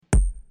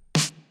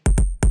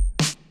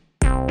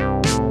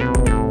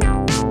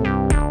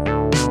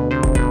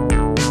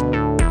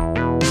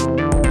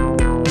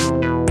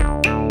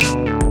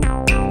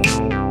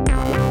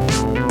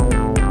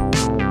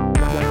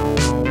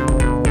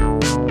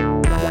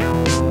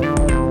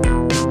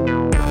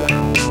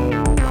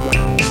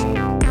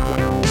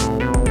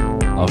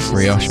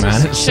brioche,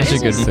 man. It's such a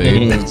good food.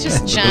 It's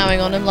just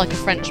chowing on him like a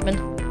Frenchman.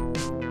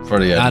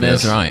 Pretty That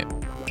obvious. is right.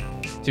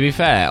 To be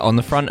fair, on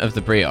the front of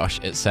the brioche,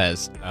 it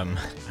says, and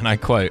I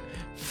quote,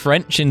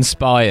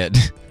 French-inspired,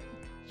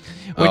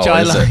 which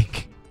I is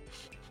like.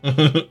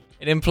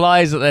 It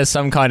implies that there's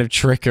some kind of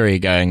trickery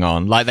going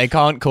on. Like, they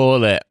can't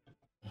call it,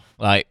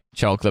 like,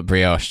 chocolate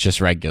brioche,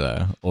 just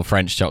regular, or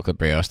French chocolate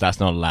brioche. That's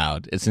not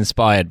allowed. It's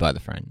inspired by the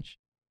French.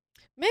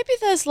 Maybe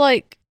there's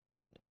like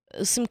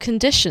some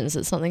conditions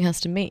that something has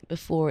to meet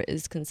before it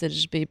is considered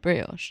to be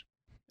brioche.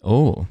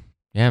 Oh,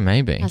 yeah,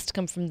 maybe. It has to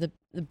come from the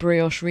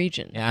brioche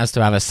region. It has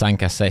to have a 5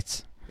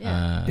 à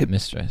Yeah.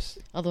 mistress.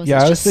 Otherwise, Yeah,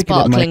 it's I was just thinking it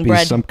sparkling might be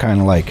bread.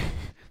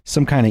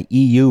 some kind of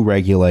EU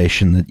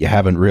regulation that you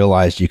haven't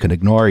realized you can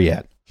ignore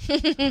yet.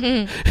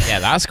 Yeah,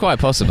 that's quite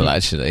possible,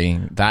 actually.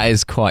 That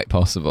is quite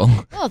possible.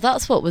 Oh,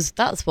 that's what was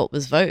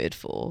voted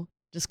for.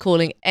 Just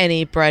calling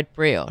any bread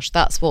brioche.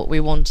 That's what we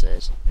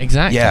wanted.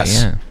 Exactly,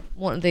 Yes. yeah.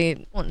 Want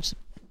to,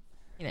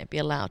 be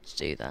allowed to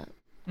do that.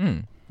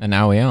 And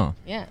now we are.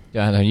 Yeah.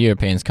 The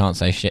Europeans can't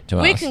say shit to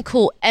us. We can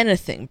call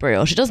anything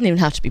brioche. It doesn't even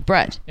have to be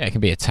bread. Yeah, it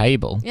can be a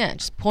table. Yeah,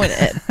 just point it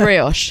at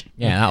brioche.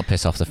 Yeah, that'll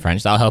piss off the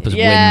French. That'll help us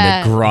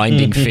Yeah. win the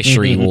grinding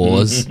fishery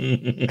wars.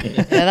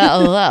 Yeah,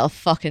 that'll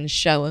fucking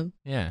show them.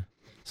 Yeah,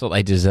 that's what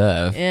they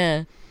deserve.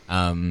 Yeah.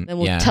 Then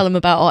we'll yeah. tell them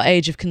about our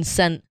age of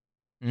consent.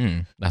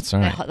 That's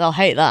right. They'll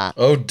hate that.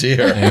 Oh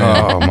dear.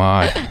 Oh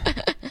my!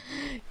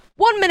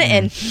 1 minute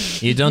in.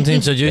 You don't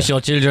introduce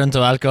your children to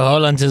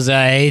alcohol until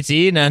they're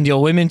 18 and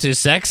your women to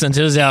sex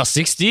until they are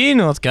 16?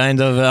 What kind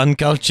of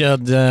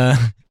uncultured...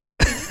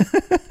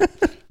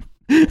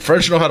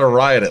 French know how to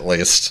riot at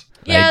least.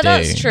 Yeah, They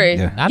that's do. true.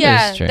 Yeah.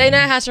 That is true. They know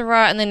how to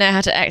riot and they know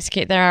how to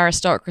execute their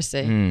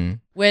aristocracy.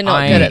 We're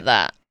not I- good at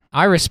that.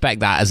 I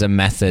respect that as a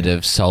method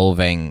of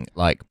solving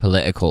like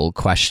political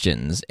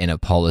questions in a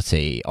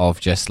polity of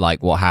just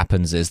like what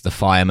happens is the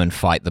firemen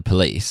fight the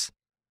police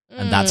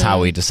and that's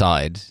how we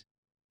decide.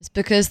 It's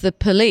because the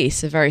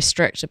police are very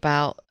strict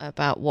about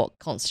what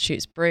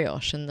constitutes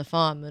brioche, and the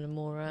firemen are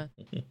more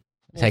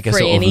Take a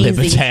free sort of and easy.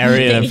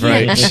 libertarian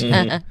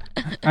approach.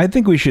 I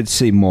think we should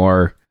see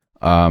more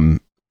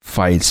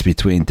fights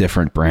between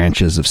different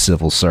branches of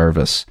civil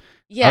service.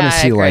 Yeah, I want to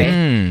see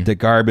agree. like the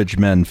garbage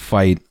men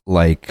fight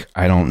like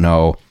I don't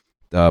know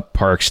the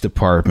Parks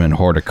Department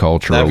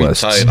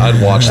horticulturalists. That'd be tight.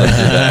 I'd watch them do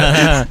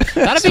that.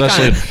 That'd be Especially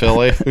kind in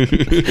Philly.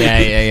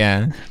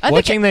 Yeah. I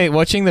think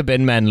Watching the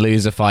bin men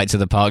lose a fight to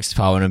the Parks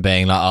Department and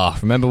being like, oh,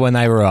 remember when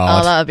they were Oh,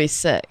 hard? that would be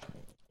sick.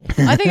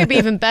 I think it'd be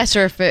even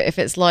better if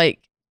it's like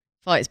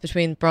fights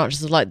between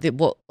branches of like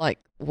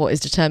what is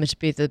determined to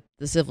be the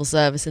civil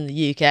service in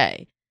the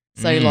UK.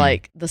 So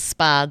like the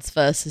SPADs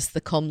versus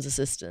the comms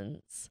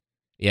assistants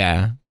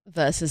Yeah.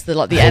 versus the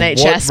What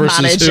NHS versus who?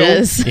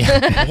 managers. What?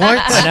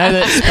 I know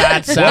that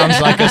SPAD sounds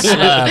like a slur,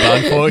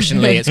 but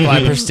unfortunately, it's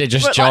quite a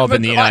prestigious But, job like,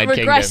 in the United Kingdom.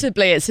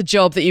 Regrettably, it's a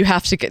job that you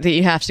have to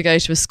go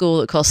to a school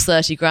that costs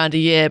 $30,000 a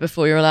year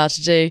before you're allowed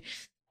to do.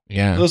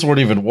 Yeah, Those weren't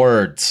even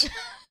words.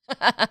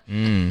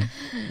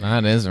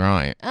 that is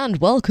right. And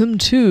welcome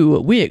to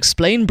We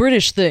Explain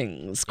British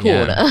Things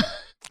corner.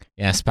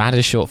 Yeah, SPAD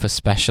is short for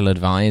Special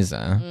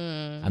Advisor.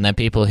 And they're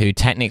people who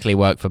technically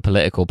work for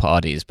political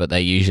parties, but they're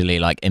usually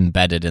like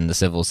embedded in the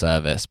civil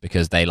service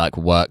because they like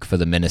work for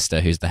the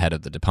minister who's the head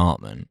of the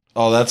department.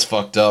 Oh, that's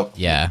fucked up.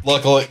 Yeah.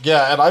 Luckily,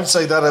 yeah, and I'm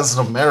saying that as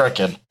an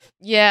American.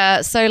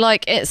 Yeah, so in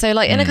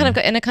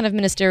a kind of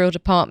ministerial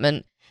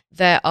department,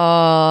 there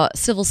are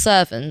civil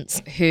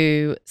servants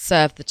who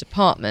serve the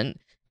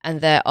department,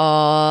 and there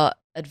are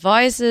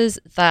advisors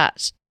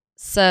that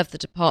serve the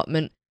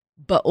department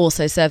but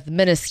also serve the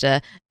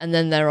minister, and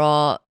then there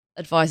are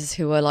advisors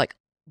who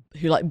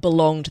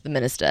belong to the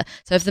minister.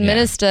 So if the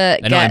minister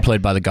They're not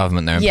employed by the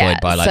government, they're employed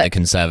by like so- the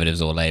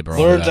Conservatives or Labour or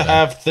Learn to whoever.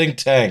 have think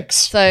tanks.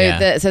 So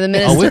Yeah. the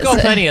minister. Oh, we've got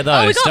plenty of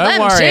those. we got Don't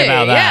them worry too.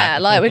 about that. Yeah,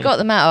 like we got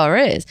them at our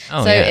ears.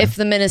 Oh, so yeah. if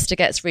the minister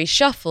gets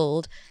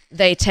reshuffled,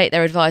 they take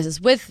their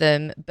advisors with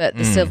them, but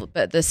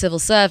the civil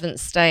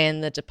servants stay in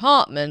the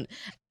department,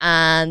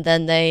 and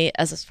then they,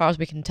 as far as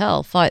we can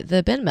tell, fight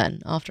the bin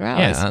men after hours.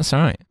 Yeah, that's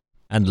right.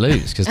 And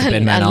lose because the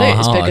bin men and are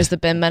lose hard. because the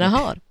bin men are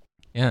hard.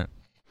 Yeah,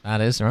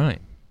 that is right.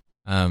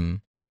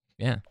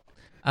 Yeah.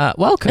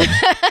 Welcome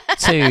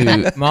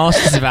to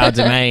Masters of Our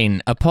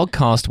Domain, a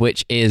podcast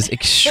which is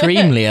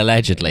extremely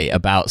allegedly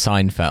about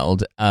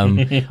Seinfeld.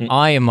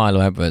 I am Milo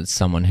Edwards,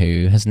 someone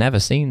who has never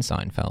seen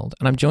Seinfeld,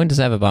 and I'm joined as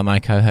ever by my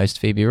co-host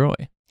Phoebe Roy.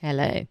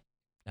 Hello.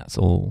 That's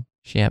all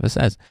she ever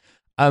says.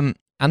 And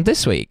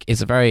this week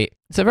is a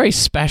very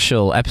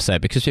special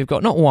episode because we've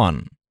got not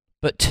one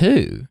but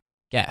two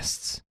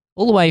guests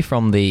all the way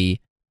from the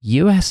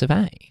US of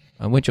A.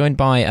 And we're joined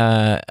by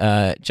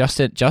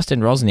Justin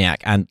Rosniak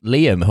and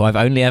Liam, who I've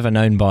only ever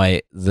known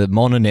by the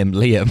mononym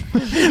Liam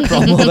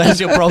from Well,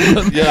 There's Your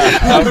Problem. Yeah,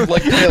 I'm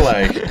like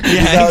Pele.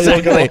 Yeah,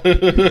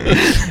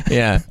 exactly.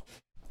 Yeah,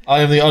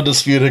 I am the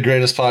undisputed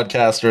greatest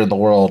podcaster in the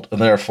world,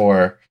 and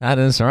therefore, that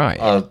is right.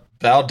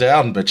 bow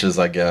down, bitches,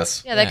 I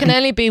guess. Yeah, there can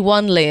only be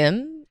one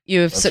Liam.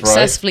 You have That's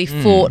successfully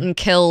fought and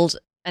killed,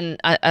 and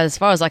as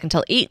far as I can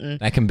tell, eaten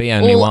There can be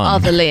only all one.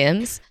 other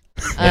Liams.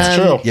 That's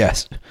true.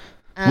 Yes, with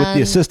the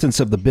and- assistance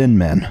of the bin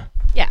men.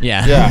 Yeah.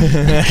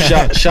 Yeah.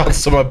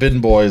 Shouts to my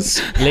bin boys.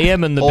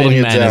 Liam and the Holding Bin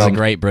it Men is a down.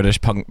 great British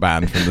punk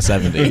band from the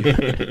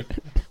 70s.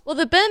 Well,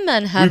 the bin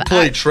men We have.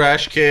 play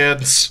trash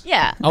cans.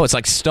 Yeah, Oh, it's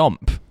like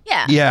Stomp.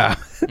 yeah. Yeah,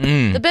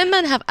 Mm. The bin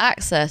men have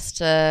access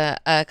to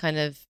kind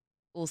of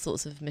all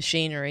sorts of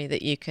machinery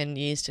that you can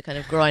use to kind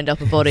of grind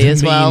up a body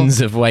as well. Means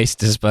of waste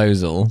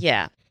disposal.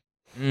 Yeah,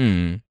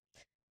 Mm.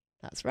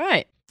 that's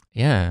right.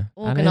 Yeah.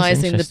 that is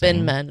Organising the interesting.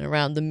 bin men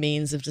around the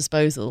means of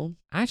disposal.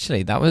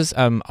 Actually, that was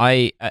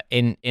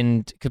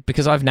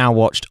because I've now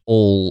watched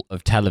all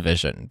of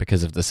television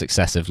because of the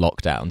successive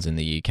lockdowns in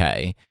the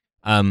UK.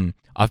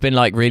 I've been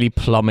like really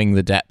plumbing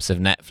the depths of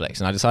Netflix,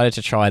 and I decided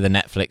to try the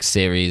Netflix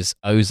series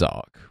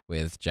Ozark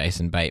with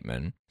Jason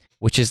Bateman,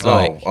 which is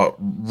like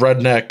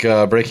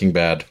Redneck Breaking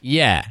Bad.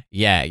 yeah,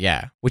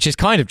 which is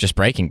kind of just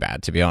Breaking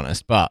Bad, to be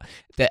honest. But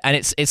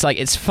it's like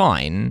it's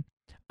fine.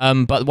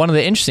 But one of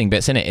the interesting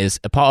bits in it is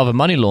a part of a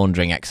money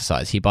laundering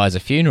exercise. He buys a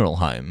funeral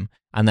home,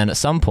 and then at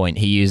some point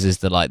he uses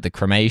the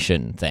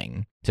cremation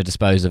thing to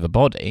dispose of a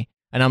body.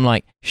 And I'm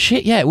like,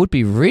 shit, yeah, it would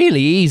be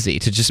really easy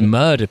to just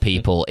murder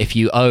people if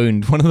you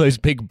owned one of those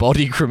big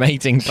body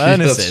cremating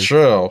furnaces. That's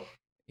true.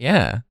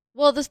 Yeah.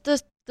 Well, the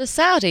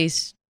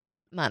Saudis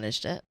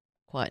managed it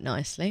quite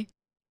nicely.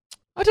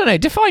 I don't know.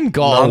 Define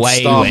got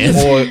away Non-stop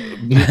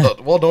with.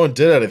 well, no one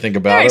did anything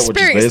about They're, it,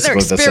 which is they're basically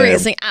the same.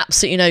 experiencing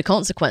absolutely no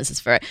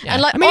consequences for it. Yeah.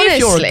 And like, I mean, if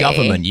you're a honestly,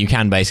 government, you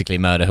can basically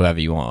murder whoever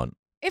you want.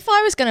 if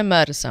I was going to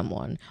murder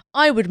someone,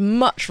 I would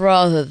much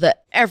rather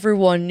that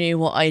everyone knew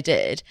what I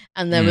did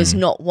and there was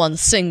not one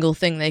single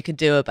thing they could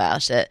do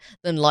about it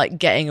than like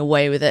getting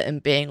away with it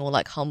and being all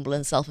like humble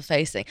and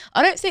self-effacing.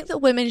 I don't think that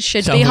women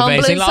should be humble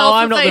and Self-effacing, self-effacing. like, oh,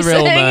 I'm not the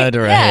real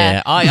murderer Yeah.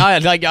 here. I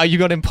like, you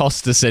got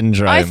imposter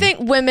syndrome. I think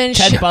women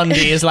Ted should.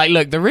 Bundy is like,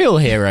 look, the real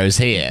heroes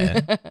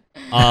here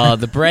are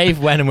the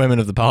brave men and women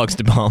of the Parks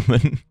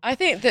Department. I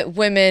think that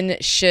women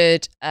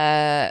should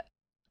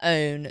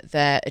own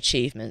their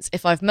achievements.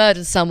 If I've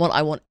murdered someone,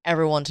 I want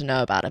everyone to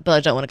know about it, but I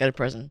don't want to go to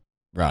prison.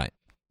 Right.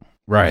 I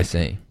right.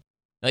 see.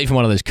 Not even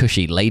one of those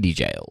cushy lady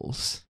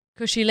jails.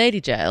 Cushy lady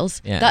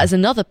jails. Yeah. That is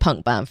another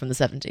punk band from the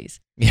 70s.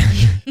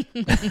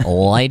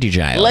 Lady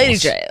jails. Lady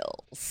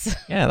jails.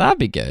 Yeah, that'd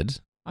be good.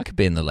 I could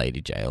be in the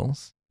lady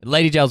jails.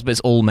 Lady jails, but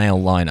it's all male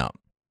lineup.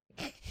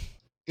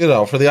 You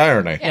know, for the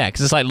irony. Yeah,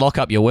 because it's like lock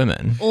up your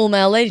women. All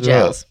male lady Yeah.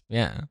 jails.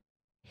 Yeah.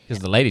 Because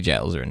the lady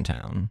jails are in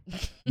town.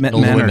 Men, All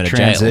the men are women are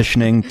jail.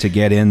 transitioning to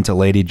get into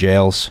lady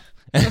jails.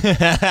 There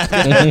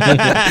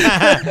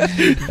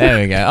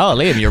we go. Oh,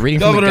 Liam, you're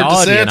reading from Governor the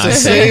Guardian. I DeSantis,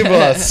 see. save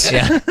us.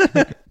 Yeah.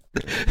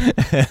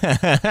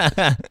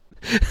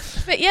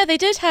 But yeah, the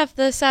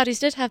Saudis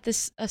did have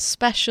this a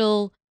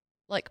special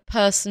like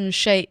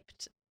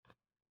person-shaped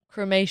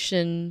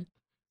cremation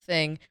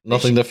thing.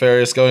 Nothing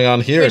nefarious going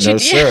on here, Which no it-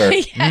 sir.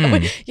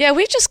 Yeah,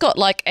 we've just got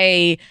like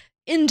a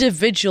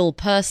individual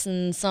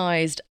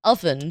person-sized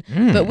oven,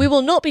 but we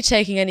will not be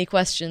taking any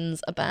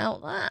questions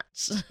about that.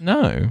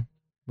 No.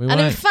 We And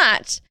in won't.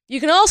 fact, you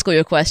can ask all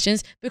your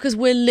questions because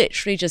we're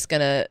literally just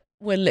gonna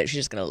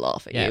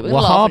laugh at Yeah, you. We're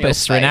gonna laugh in your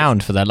Wahhabists face.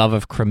 renowned for their love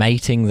of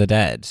cremating the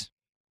dead.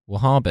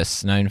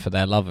 Wahhabists known for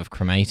their love of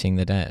cremating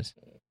the dead.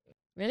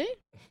 Really?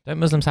 Don't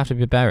Muslims have to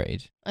be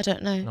buried? I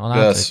don't know. Not allowed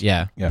Yes. to?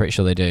 Yeah, Yeah. pretty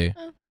sure they do.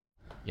 Oh.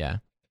 Yeah.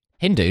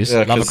 Hindus Yeah,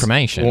 love a 'cause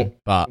cremation,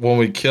 but When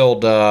we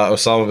killed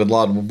Osama bin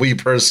Laden, we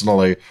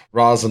personally,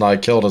 Roz and I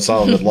killed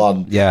Osama bin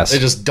Laden. Yes. They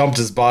just dumped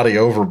his body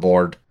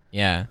overboard,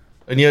 yeah.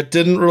 and yet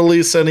didn't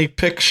release any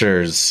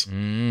pictures. You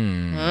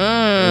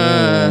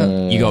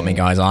got me,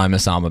 guys. I'm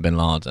Osama bin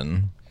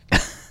Laden.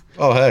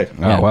 Oh, hey.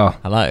 Oh, Yeah. well.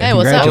 Hello. Hey,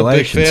 what's up? I'm a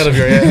big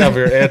Congratulations. fan of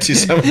your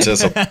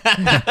anti-Semitism.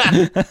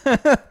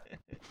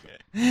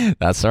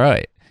 That's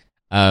right.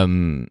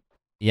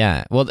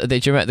 Yeah. Well,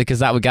 did you remember, because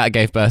that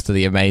gave birth to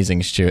the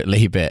amazing Stuart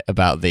Lee bit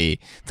about the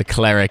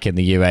cleric in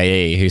the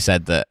UAE who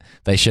said that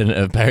they shouldn't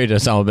have buried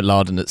Osama bin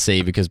Laden at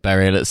sea because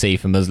burial at sea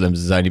for Muslims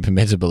is only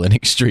permissible in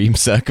extreme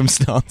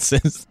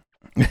circumstances.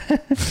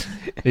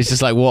 It's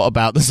just like, what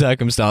about the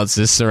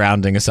circumstances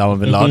surrounding Osama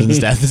bin Laden's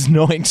death is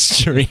not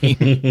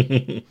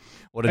extreme?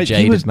 What a He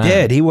jaded was man.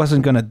 dead. He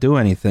wasn't going to do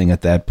anything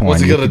at that point.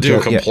 What's he You gonna could do?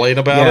 ju- Complain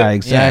about Yeah, it?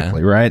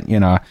 exactly. Right. You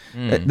know,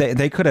 Mm.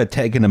 they could have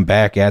taken him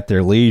back at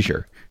their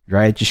leisure.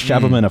 Right. Just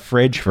shove him in a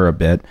fridge for a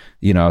bit.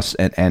 You know,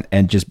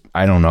 and just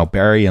I don't know,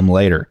 bury him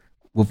later.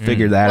 We'll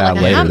figure that Well, out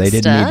like a later. They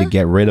didn't need hamster. to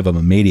get rid of him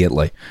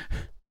immediately.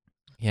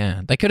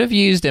 Yeah, they could have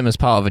used him as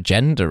part of a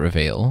gender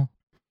reveal.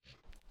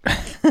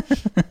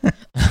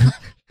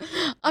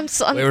 I'm We're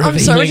sorry.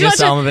 revealing Would you like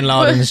Osama bin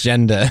Laden's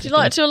gender. Would you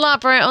like to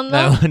elaborate on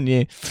No that? one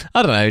knew.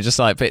 I don't know, just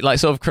like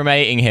sort of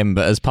cremating him,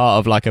 but as part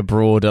of like a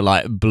broader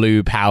like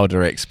blue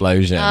powder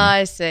explosion.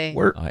 I see.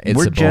 Were It's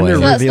were a boy. gender So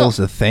that's reveals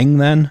a thing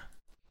then?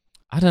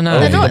 I don't know.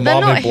 I don't They're think not-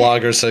 the mommy they're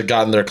not- bloggers had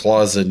gotten their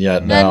claws in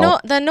yet. They're No.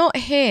 not. They're not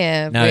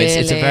here. No, really.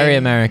 it's a very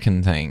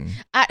American thing.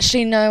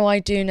 Actually, no. I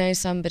do know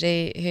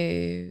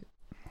somebody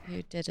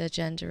who did a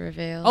gender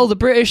reveal. Oh, the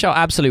British are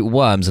absolute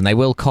worms, and they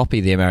will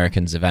copy the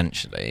Americans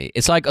eventually.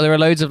 It's like there are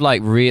loads of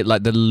like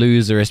the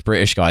loserest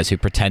British guys who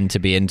pretend to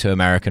be into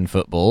American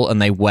football,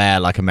 and they wear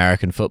like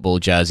American football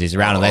jerseys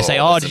around, and they say,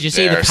 "Oh, did you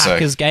see the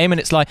Packers game?" And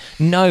it's like,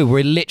 "No,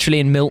 we're literally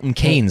in Milton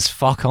Keynes.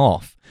 Fuck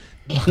off."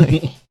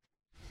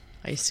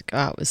 I used to go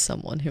out with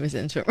someone who was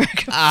into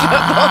American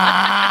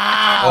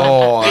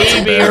Oh, that's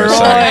Phoebe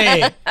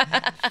embarrassing. Roy.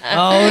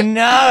 Oh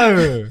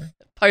no.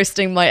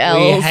 posting my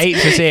L's. We hate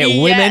to see it.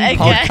 Yet Women again.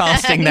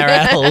 podcasting their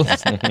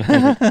L's.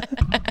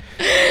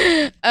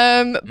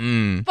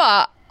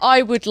 But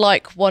I would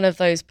like one of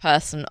those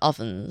person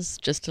ovens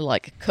just to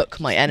like cook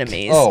my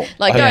enemies. Oh,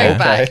 like okay, going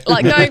back, okay.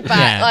 like going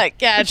back, Yeah. like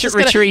yeah, just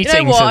gonna, you Retreating know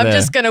to what? I'm the-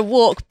 just gonna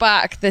walk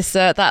back this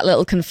that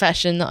little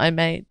confession that I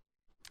made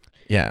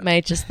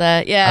just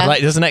there. Yeah,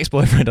 There's an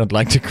ex-boyfriend I'd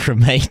like to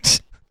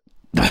cremate.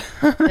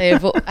 they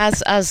have,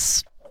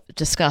 as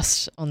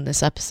discussed on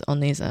this episode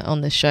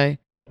on this show,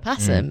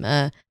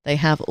 Passum, they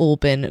have all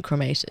been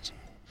cremated.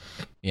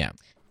 Yeah.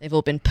 They've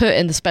all been put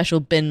in the special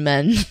bin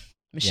men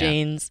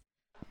machines.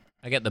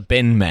 I get the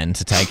bin men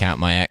to take out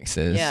my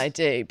exes. Yeah, I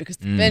do, because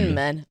the bin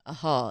men are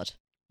hard.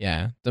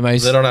 Yeah. The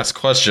most... They don't ask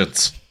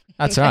questions.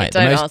 That's They right. The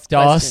don't most ask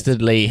questions.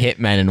 dastardly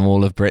hitmen in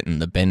all of Britain,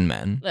 the bin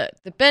men. Look,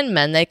 the bin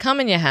men, they come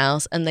in your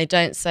house and they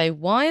don't say,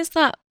 why is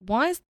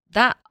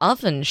that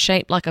oven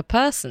shaped like a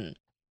person?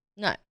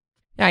 No.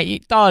 Yeah,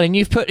 darling,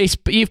 you've put this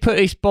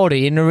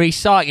body in the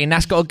recycling.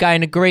 That's got to go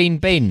in a green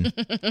bin.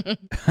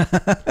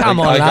 Come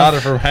on, I love. got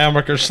it from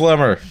Hammaker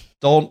Slimmer.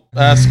 Don't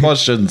ask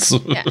questions.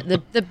 Yeah,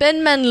 the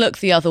bin men look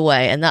the other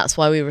way, and that's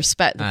why we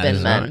respect the That bin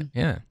is men. right.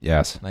 Yeah,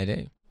 Yes. they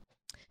do.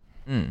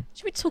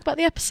 Should we talk about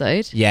the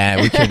episode?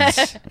 Yeah, we could.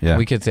 Yeah.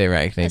 We could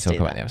theoretically Let's talk do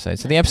about that. the episode.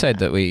 So the episode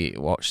that we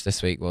watched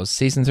this week was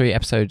season 3,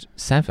 episode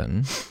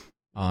 7.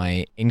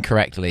 I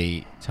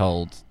incorrectly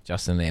told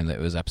Justin and Liam that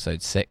it was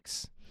episode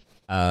 6.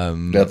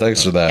 Yeah,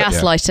 thanks for that.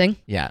 Gaslighting.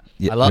 Yeah,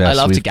 Yeah, I love yes,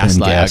 to we've been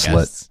gaslight. I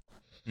gaslit.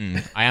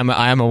 guess. I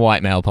am a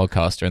white male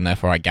podcaster, and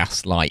therefore I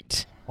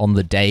gaslight on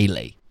the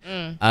daily.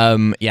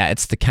 Yeah,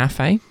 it's the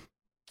cafe.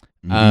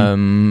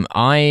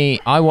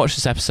 I watched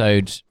this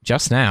episode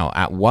just now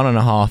at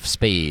 1.5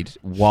 speed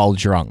while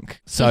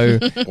drunk. So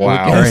Wow. we're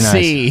gonna Very nice.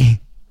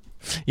 see.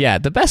 Yeah,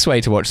 the best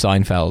way to watch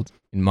Seinfeld,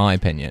 in my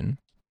opinion,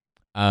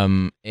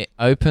 it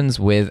opens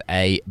with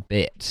a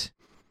bit,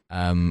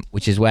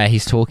 which is where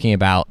he's talking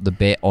about the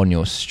bit on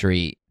your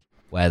street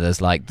where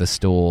there's like the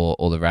store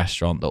or the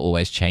restaurant that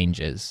always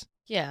changes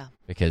Yeah.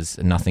 because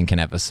nothing can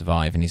ever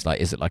survive. And he's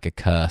like, is it like a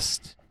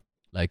cursed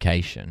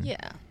location?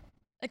 Yeah.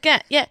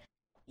 Again, yet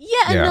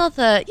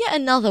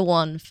another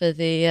one for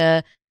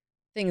the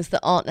things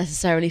that aren't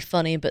necessarily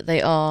funny, but they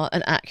are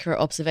an accurate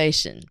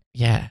observation.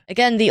 Yeah.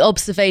 Again, the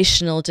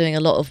observational doing a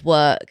lot of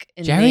work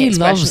in Jerry the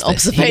loves expression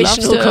this. He loves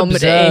observational to comedy.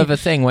 observe a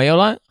thing where you're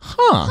like,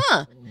 Huh.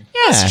 yeah.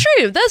 That's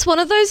true. There's one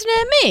of those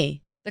near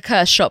me. The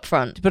cursed shop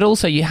front. But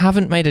also, you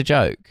haven't made a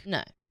joke.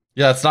 No.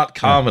 Yeah, it's not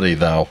comedy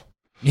though.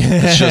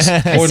 It's just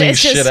pointing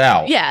It's just- shit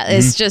out. Yeah,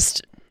 it's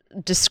just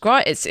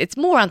describe. It's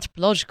more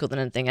anthropological than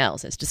anything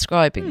else. It's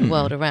describing the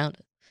world around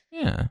it.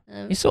 Yeah.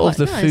 Um, He's sort of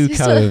the quite nice. He's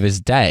Foucault sort of his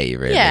day,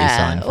 really.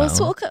 yeah, Seinfeld. or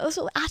sort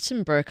of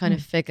Attenborough kind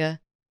of figure.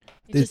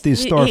 He These, just-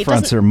 these he storefronts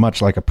doesn't- are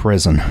much like a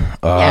prison.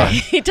 Yeah,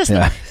 he doesn't.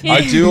 yeah.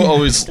 I do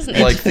always Doesn't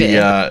like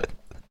interfere. the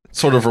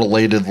sort of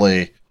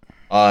relatedly,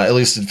 at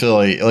least in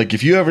Philly, like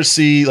if you ever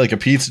see like a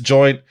pizza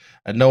joint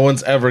and no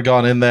one's ever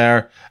gone in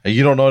there and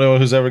you don't know anyone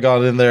who's ever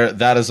gone in there,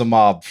 that is a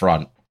mob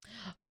front.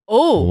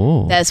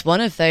 Oh, Ooh. there's one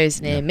of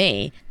those near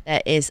me.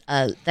 There is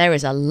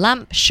a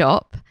lamp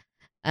shop,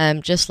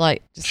 just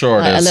Sure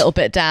it like a is. little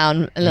bit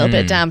down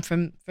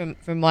from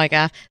my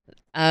gaff.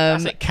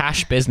 Classic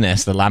cash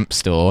business, the lamp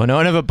store. No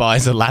one ever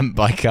buys a lamp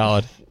by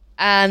card.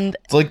 And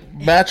It's like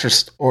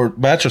mattress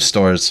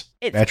stores.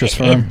 it's Mattress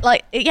firm?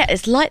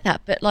 it's like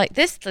that. But like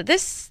this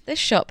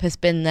shop has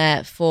been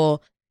there for,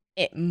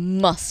 it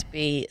must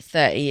be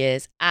 30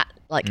 years at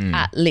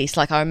least.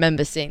 Like I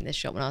remember seeing this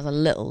shop when I was a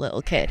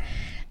little kid,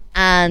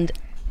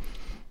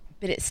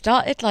 but it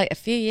started like a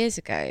few years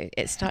ago.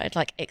 It started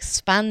like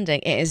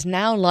expanding. It is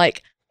now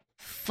like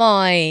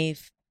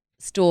 5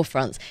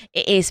 storefronts.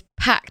 It is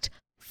packed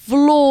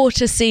floor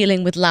to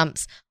ceiling with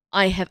lamps.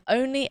 I have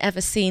only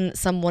ever seen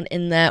someone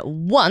in there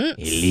once.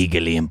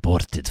 Illegally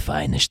imported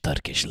finest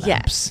Turkish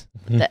lamps.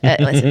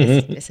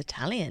 It's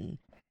Italian.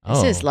 This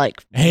Oh. is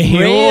like Hey,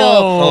 real.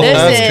 whoa. This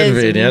That's is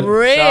convenient.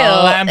 real.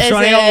 Lamps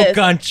from the old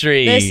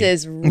country. This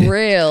is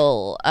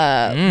real,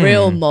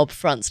 real mob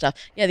front stuff.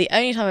 Yeah, the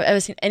only time I've ever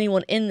seen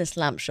anyone in this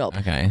lamp shop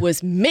Okay.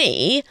 was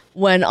me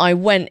when I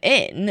went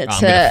in I'm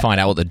to. going to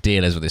find out what the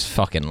deal is with this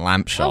fucking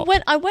lamp shop.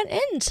 I went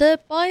in to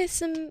buy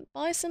some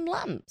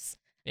lamps.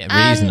 Yeah,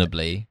 and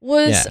reasonably.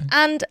 Was Yeah.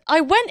 and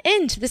I went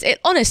into this.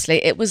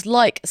 Honestly, it was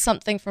like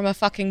something from a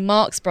fucking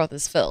Marx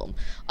Brothers film.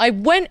 I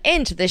went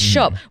into this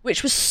shop,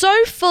 which was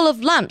so full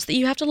of lamps that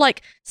you have to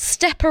like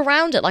step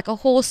around it like a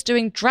horse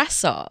doing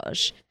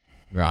dressage.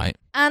 Right.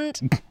 And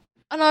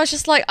I was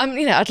just like,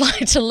 I'd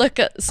like to look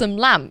at some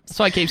lamps. That's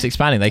why it keeps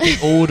expanding. They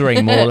keep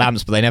ordering more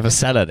lamps, but they never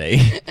sell any.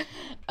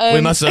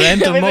 We must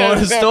rent more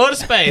store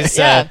space.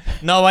 Yeah.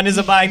 No one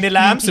is buying the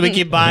lamps, so we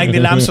keep buying the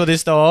lamps for the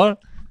store.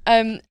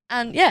 And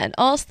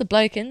ask the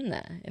bloke in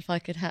there if I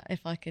could have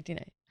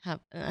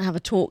a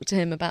talk to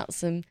him about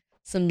some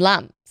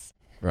lamps.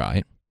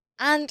 Right.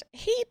 And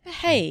he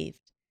behaved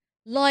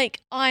like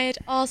I had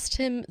asked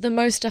him the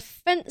most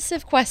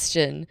offensive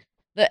question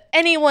that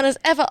anyone has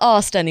ever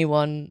asked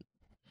anyone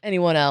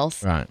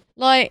else. Right.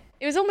 Like,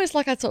 it was almost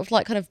like I'd sort of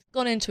like kind of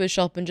gone into a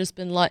shop and just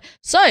been like,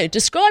 so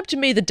describe to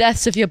me the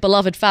deaths of your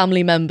beloved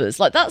family members.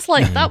 Like, that's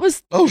like, that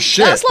was, Oh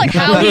shit! that's like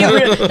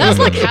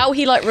how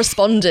he like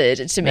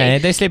responded to me. Yeah,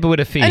 they sleep with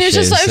a feast. And it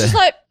was just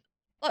like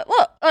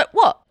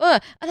what?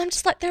 And I'm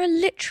just like, there are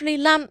literally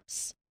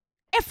lamps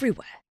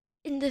everywhere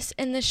in this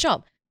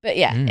shop. But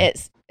yeah,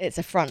 it's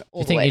a front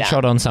all you the think way you down.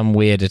 trod on some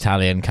weird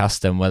Italian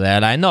custom where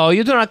they're like, no,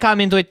 you do not come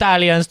into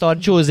Italian store,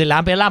 choose a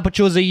lamp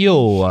choose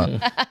you.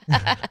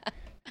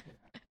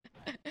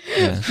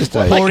 Yeah. Just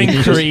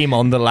Pouring cream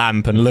on the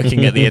lamp and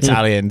looking at the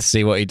Italian to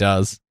see what he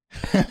does.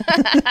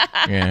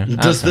 Yeah.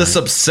 Does this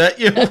upset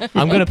you?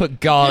 I'm going to put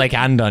garlic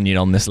and onion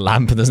on this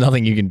lamp and there's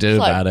nothing you can do It's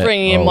about like it.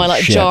 bringing in Oh, my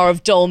like shit. jar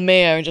of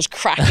Dolmio and just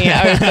cracking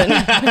it open.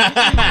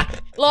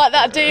 Like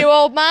that, do you,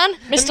 old man,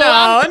 Mr.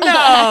 Lamp?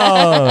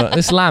 No.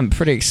 This lamp,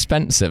 pretty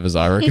expensive as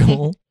I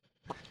recall.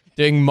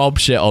 Doing mob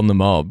shit on the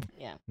mob.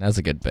 Yeah. That's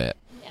a good bit.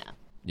 Yeah.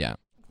 Yeah.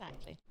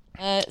 Exactly.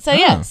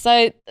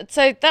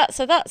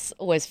 So that's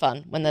always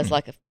fun when there's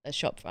like a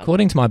shop front.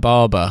 According to my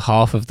barber,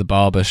 half of the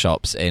barber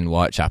shops in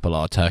Whitechapel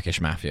are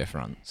Turkish mafia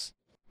fronts.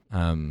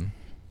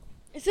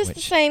 Is this the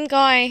which- same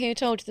guy who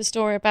told you the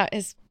story about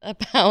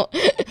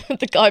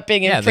the guy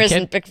being in Yeah, the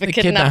prison kid- for the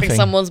kidnapping kidnapping.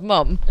 someone's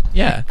mum?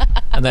 Yeah.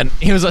 And then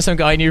he was like some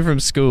guy I knew from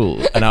school.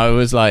 And I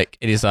was like,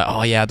 and he's like,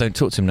 oh yeah, I don't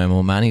talk to him no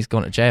more, man. He's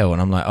gone to jail.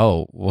 And I'm like,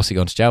 oh, what's he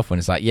gone to jail for? And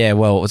he's like, yeah,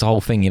 well, it was a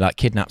whole thing. He like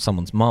kidnapped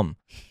someone's mum.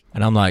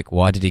 And I'm like,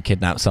 why did he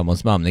kidnap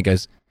someone's mum? And he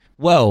goes,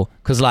 well,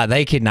 because like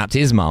they kidnapped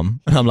his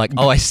mum. And I'm like,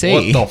 oh, I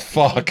see. What the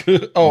fuck?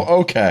 Oh,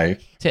 okay.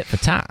 Tit for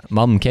tat.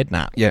 Mum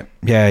kidnapped. Yeah,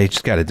 you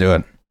just got to do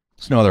it.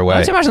 There's no other way.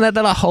 Can you imagine that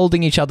they're like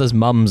holding each other's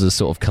mums as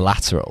sort of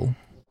collateral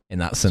in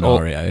that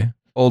scenario?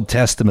 Old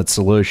Testament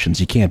solutions.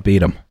 You can't beat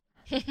them.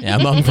 Yeah,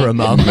 mum for a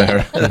mum.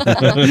 There.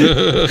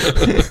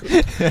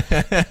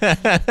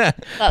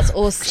 That's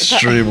also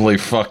Extremely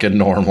fucking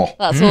normal.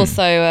 that's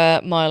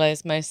also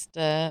Milo's most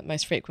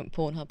frequent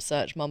Pornhub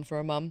search. Mum for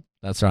a mum.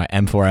 That's right,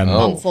 M4M.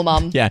 Oh. Mum for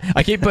mum. Yeah,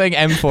 I keep putting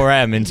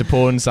M4M into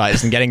porn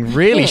sites and getting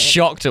really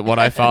shocked at what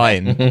I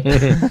find.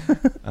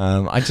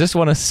 I just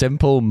want a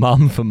simple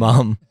mum for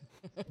mum.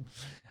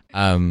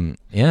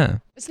 Yeah,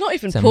 It's not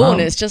even It's a porn. mum.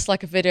 It's just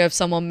like a video of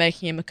someone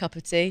making him a cup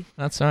of tea.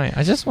 that's right.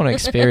 I just want to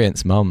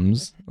experience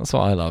mums. That's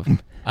what I love.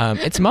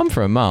 It's mum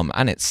for a mum,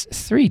 and it's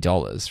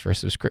 $3 for a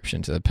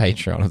subscription to the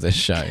Patreon of this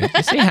show.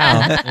 You see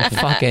how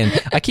fucking...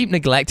 I keep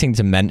neglecting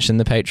to mention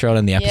the Patreon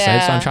in the episode, so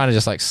Yeah. I'm trying to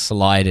just like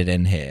slide it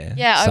in here.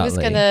 Yeah,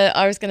 subtly.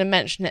 I was gonna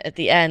mention it at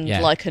the end, Yeah.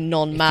 like a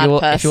non-mad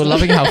person. If you're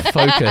loving how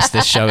focused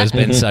this show has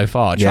been so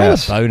far, try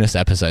Yes. the bonus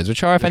episodes,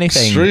 which are, if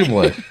anything,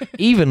 Extremely.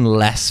 even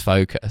less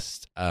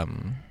focused.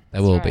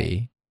 There will right.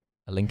 be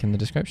a link in the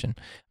description.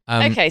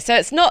 Okay, so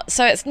it's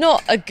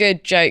not a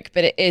good joke,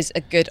 but it is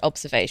a good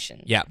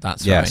observation. Yeah,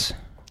 that's Yes. right.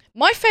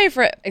 My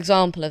favorite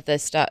example of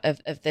this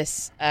of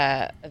this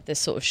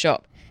sort of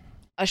shop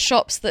are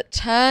shops that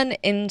turn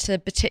into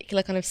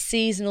particular kind of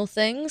seasonal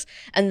things,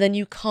 and then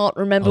you can't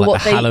remember Or like what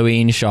the they.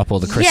 Halloween shop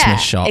or the Christmas Yeah,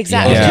 shop.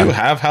 exactly. Yeah. Do you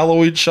have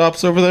Halloween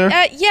shops over there?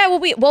 Yeah,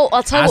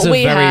 I'll tell you As what of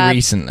we very have.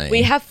 recently.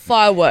 We have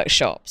fireworks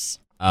shops,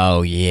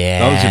 Oh,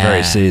 yeah. Those are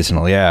very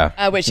seasonal,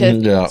 yeah. which are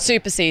Yeah.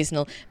 super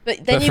seasonal.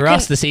 But then But you for can,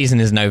 us, the season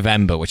is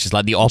November, which is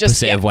like the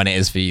opposite yeah. of when it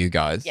is for you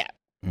guys. Yeah.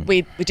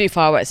 we do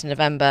fireworks in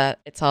November.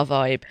 It's our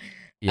vibe.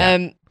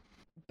 Yeah.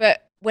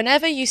 But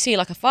whenever you see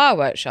like a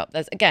fireworks shop,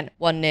 there's again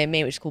one near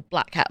me which is called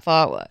Black Cat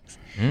Fireworks,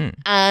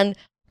 and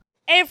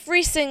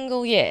every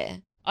single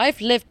year I've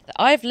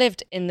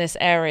lived in this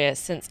area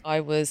since I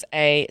was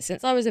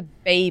a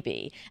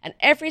baby, and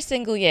every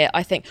single year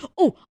I think,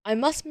 oh, I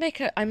must make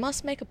a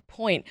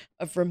point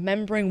of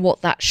remembering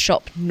what that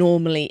shop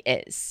normally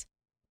is,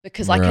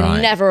 because I Right.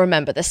 can never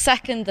remember. The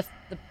second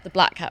the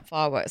Black Cat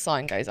Fireworks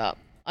sign goes up,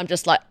 I'm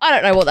just like, I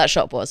don't know what that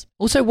shop was.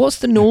 Also, what's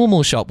the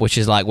normal shop, which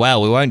is like,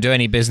 well, we won't do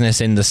any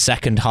business in the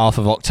second half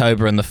of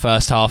October and the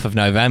first half of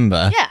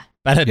November. Yeah.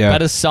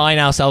 Better sign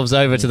ourselves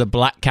over to the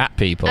Black Cat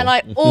people. And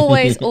I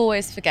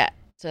always forget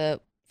to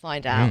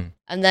find out. Mm.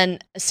 And then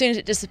as soon as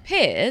it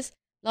disappears,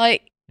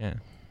 like, Yeah.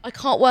 I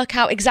can't work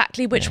out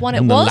exactly which one it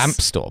and was. the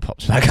lamp store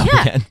pops back up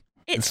Yeah. again.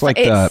 It's like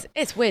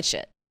it's weird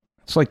shit.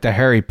 It's like the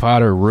Harry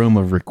Potter room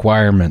of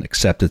requirement,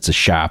 except it's a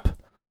shop.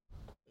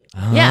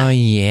 Yeah. Oh,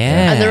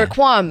 yeah. And the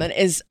requirement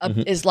is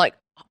like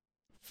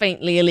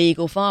faintly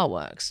illegal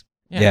fireworks.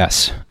 Yeah.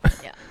 Yes.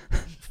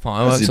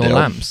 Fireworks As you or do.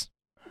 lamps.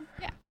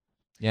 Yeah.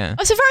 Yeah.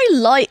 It's a very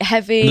light,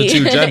 heavy. The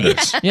two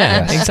genders.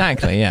 Yeah, Yes.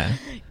 exactly. Yeah.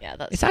 Yeah,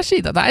 that's It's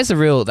actually that is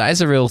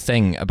a real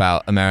thing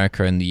about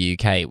America and the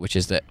UK, which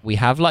is that we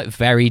have like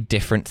very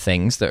different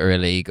things that are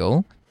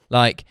illegal.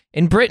 Like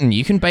in Britain,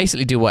 you can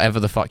basically do whatever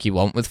the fuck you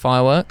want with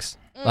fireworks.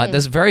 Like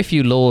there's very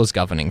few laws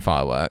governing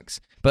fireworks,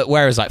 But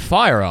whereas like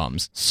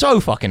firearms, so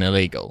fucking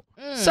illegal,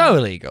 so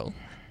illegal.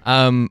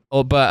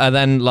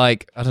 Then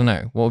like I don't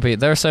know what would be.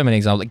 There are so many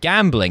examples. Like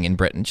gambling in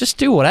Britain, just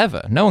do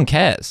whatever. No one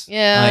cares.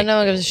 Yeah, Like, no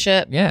one gives a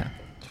shit. Yeah.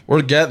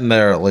 We're getting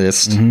there at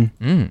least.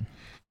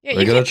 Yeah,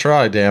 We're gonna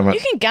try, damn you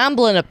it. can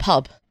gamble in a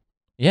pub,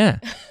 Yeah.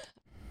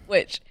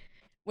 which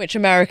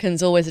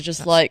Americans always are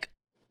just like,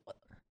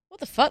 what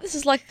the fuck? This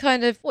is like a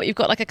kind of what you've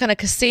got like a kind of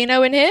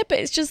casino in here, but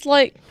it's just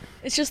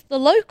the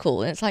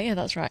local, and it's like, yeah,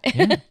 that's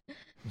right.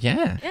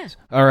 Yeah.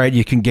 All right,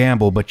 you can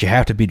gamble, but you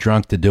have to be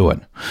drunk to do it.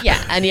 Yeah,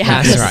 and you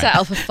have That's to right. set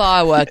off a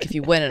firework if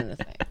you win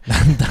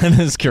anything. That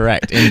is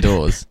correct.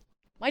 Indoors.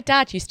 My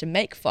dad used to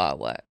make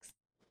fireworks.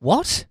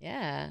 What?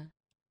 Yeah,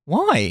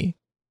 Why?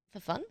 for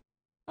fun.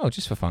 Oh,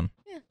 just for fun.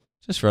 Yeah.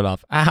 Just for a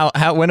laugh. How?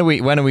 When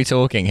are we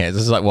talking here?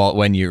 This is like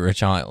when you were a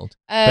child.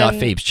 Be like,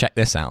 Phoebes, check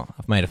this out.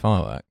 I've made a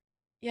firework.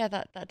 Yeah,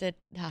 that did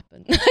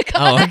happen.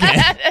 Oh, okay.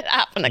 It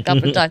happened a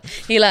couple of times.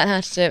 He learned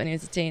how to do it when he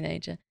was a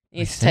teenager. He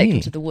used to take him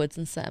see. to the woods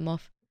and set him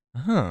off.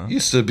 Huh.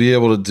 Used to be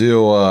able to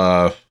do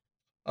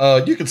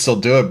you can still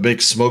do it,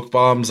 make smoke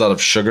bombs out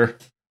of sugar.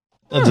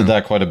 I did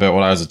that quite a bit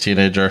when I was a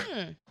teenager.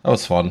 That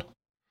was fun.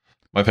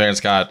 My parents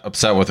got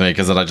upset with me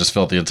because then I just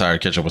filled the entire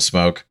kitchen with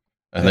smoke.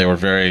 And they were I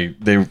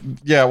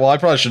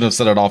probably shouldn't have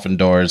set it off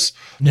indoors.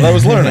 But I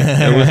was learning.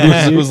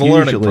 It was a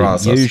learning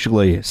process.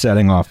 Usually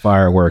setting off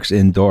fireworks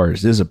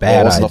indoors is a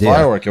bad It wasn't idea. a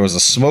firework, it was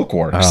a smoke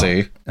work, Oh.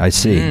 see? I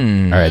see.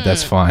 Mm. All right,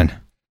 that's fine.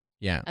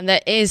 Yeah, And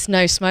there is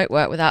no smoke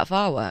work without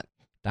firework.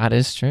 that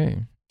is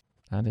true.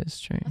 That is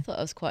true. I thought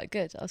that was quite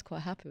good. I was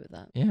quite happy with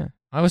that. Yeah,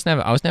 I was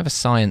never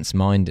science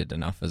minded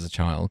enough as a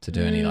child to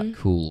do any like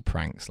cool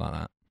pranks like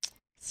that.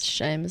 It's a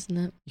shame, isn't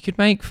it? You could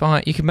make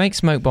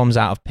smoke bombs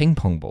out of ping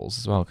pong balls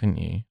as well, couldn't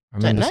you? I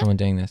remember know. someone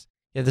doing this.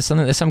 Yeah,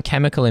 there's some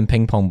chemical in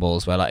ping pong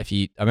balls where like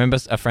I remember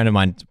a friend of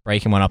mine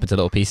breaking one up into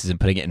little pieces and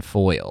putting it in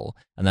foil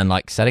and then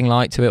like setting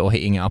light to it or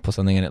heating it up or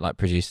something and it like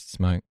produced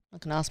smoke. I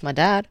can ask my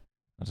dad.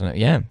 I don't know.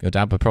 Yeah, your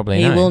dad would probably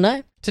He know. will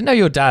know. Didn't know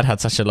your dad had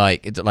such a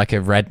like a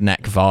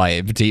redneck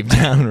vibe deep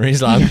down where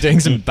he's like, I'm doing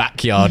some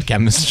backyard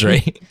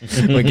chemistry.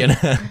 We're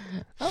gonna.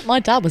 Oh, my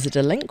dad was a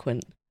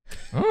delinquent.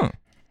 Oh,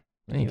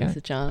 there you He go. was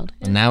a child.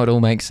 And now it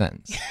all makes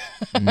sense.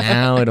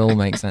 Now it all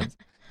makes sense.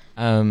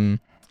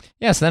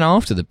 Yeah. So then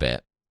after the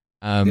bit,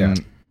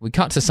 we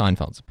cut to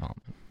Seinfeld's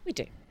apartment. We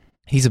do.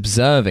 He's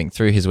observing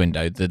through his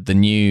window the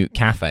new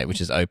cafe which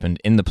has opened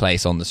in the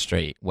place on the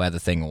street where the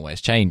thing always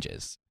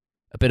changes.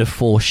 A bit of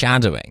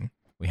foreshadowing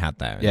we had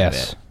there. In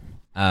Yes. the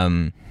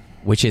bit.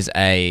 Which is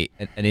an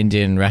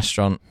Indian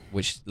restaurant,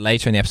 which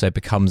later in the episode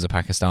becomes a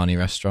Pakistani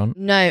restaurant.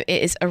 No,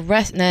 it is a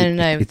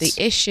No. The It's-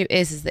 issue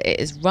is that it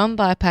is run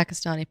by a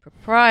Pakistani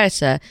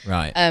proprietor.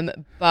 Right.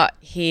 But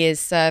he is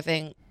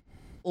serving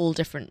all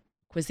different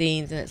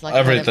cuisines, and it's like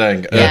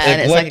Everything. Kind of, yeah,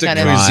 and it's like a Eclectic kind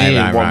of cuisine,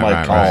 Right, one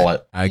might call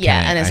it. Okay,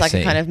 yeah, and it's I like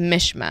see. a kind of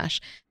mishmash.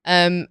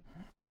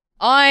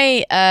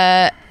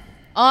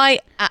 I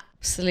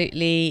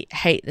absolutely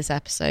hate this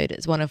episode.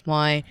 It's one of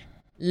my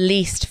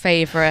least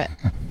favorite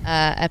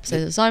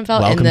episodes of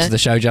Seinfeld. Welcome to the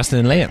show,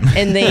 Justin and Liam.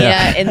 in the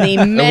It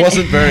many,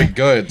 wasn't very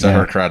good, to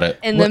her credit.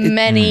 in the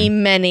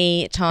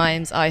many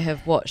times I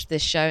have watched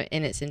this show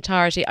in its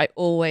entirety, I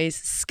always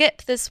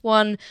skip this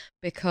one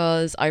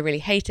because I really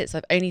hate it. So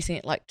I've only seen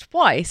it like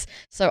twice.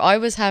 So I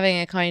was having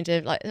a kind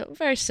of like a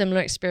very similar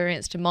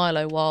experience to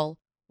Milo while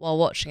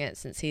watching it,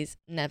 since he's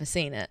never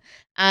seen it.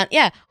 And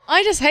yeah,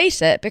 I just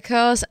hate it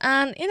because,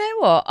 and you know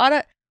what, I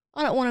don't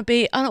want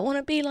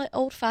to be like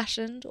old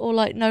fashioned or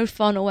like no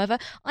fun or whatever.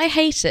 I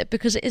hate it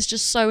because it is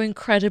just so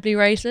incredibly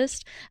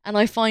racist, and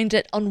I find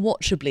it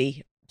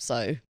unwatchably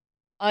so.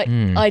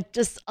 I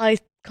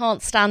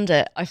can't stand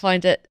it. I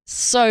find it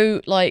so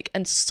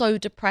and so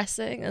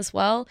depressing as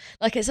well.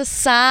 Like, it's a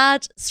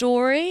sad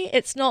story.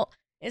 It's not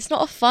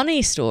a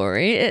funny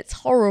story. It's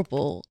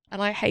horrible,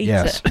 and I hate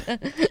Yes.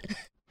 it.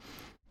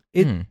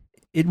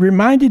 It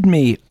reminded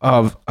me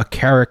of a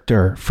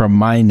character from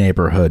my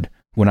neighborhood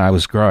when I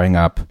was growing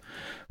up,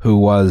 who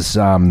was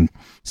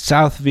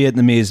South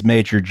Vietnamese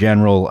Major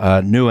General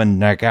Nguyen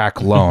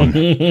Nagak Lon.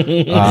 You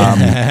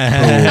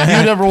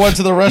never went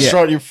to the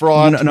restaurant, you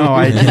fraud. No,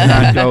 I did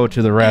not go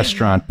to the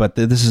restaurant, but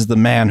this is the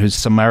man who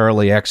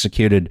summarily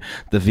executed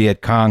the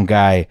Viet Cong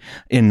guy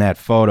in that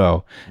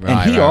photo.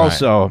 Right,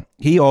 and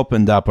he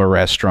opened up a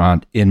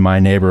restaurant in my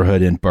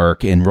neighborhood in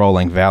Burke, in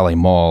Rolling Valley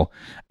Mall,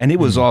 and it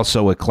was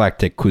also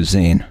eclectic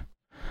cuisine.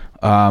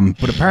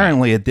 But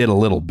apparently it did a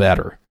little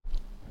better.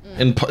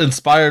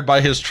 Inspired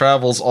by his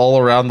travels all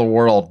around the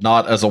world,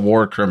 not as a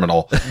war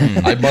criminal.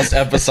 I must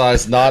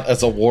emphasize, not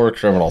as a war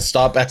criminal.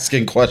 Stop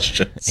asking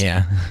questions.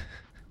 Yeah.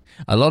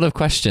 A lot of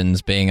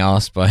questions being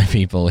asked by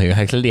people who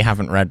clearly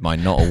haven't read my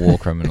Not a War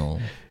Criminal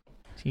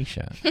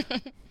t-shirt.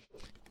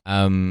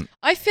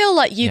 I feel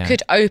like you Yeah.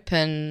 could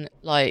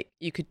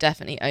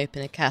definitely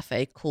open a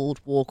cafe called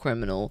War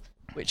Criminal,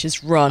 which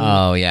is run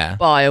Oh, yeah.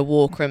 by a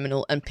war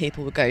criminal, and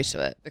people would go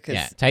to it because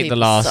Yeah, take the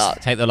people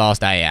suck.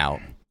 last A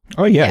out.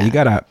 Oh yeah,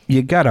 Yeah.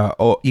 you gotta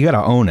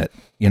own it.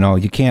 You know,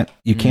 you can't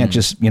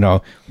just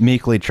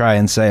meekly try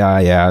and say, "Ah,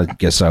 yeah, I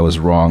guess I was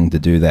wrong to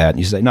do that." And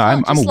you say, "No,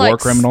 I'm a just war like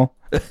criminal.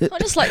 Can't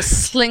just like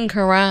slink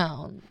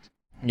around.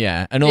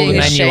 Yeah, and all the Being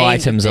menu ashamed of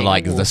items are being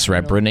like the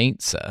watermelon.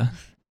 Srebrenica.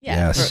 Yeah,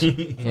 Yes. for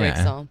Yeah.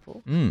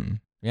 example.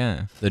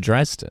 Yeah, the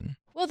Dresden.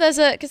 Well, there's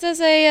a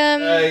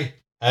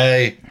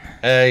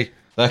Hey,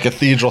 that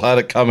cathedral had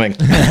it coming.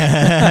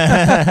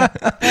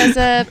 there's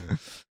a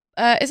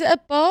is it a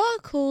bar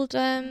called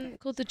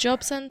the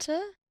Job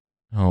Centre?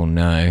 Oh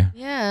no.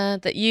 Yeah,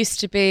 that used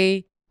to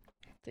be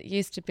a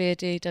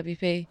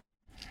DWP.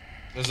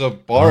 There's a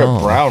bar Oh.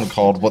 at Brown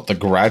called the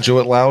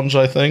Graduate Lounge,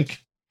 I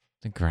think.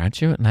 The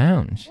Graduate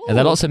Lounge. Are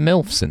there Ooh. lots of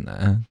MILFs in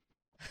there?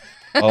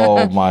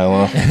 Oh,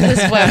 Milo.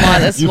 That's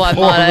where You why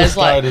formed mine a is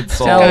like. misguided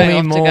soul. Tell Going me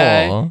off to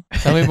go. more.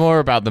 Tell me more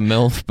about the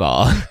MILF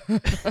bar.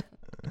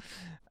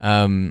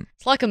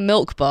 It's like a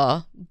milk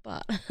bar,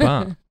 but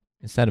But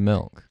instead of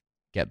milk,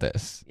 get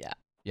this. Yeah.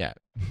 Yeah.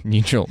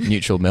 Neutral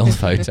MILF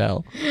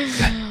hotel.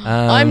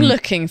 I'm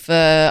looking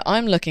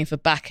for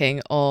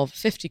backing of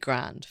 50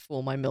 grand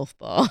for my MILF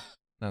bar.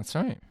 That's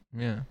right.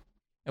 Yeah.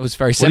 It was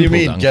very What do simple. you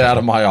mean, Duncan. get out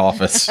of my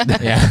office?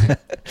 Yeah.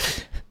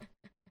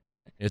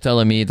 You're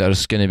telling me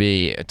there's going to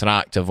be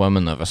attractive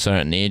women of a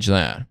certain age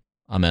there?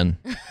 I'm in.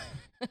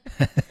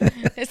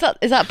 Is that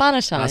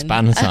Bannatyne? That's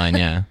Bannatyne,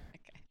 yeah.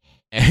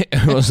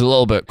 It was a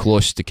little bit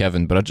close to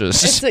Kevin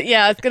Bridges.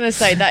 Yeah, I was gonna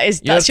say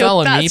that's You're your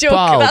telling that's me, your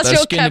pal, that's there's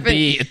your going to Kevin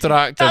be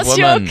attractive that's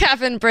women your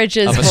Kevin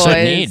Bridges of a voice.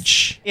 certain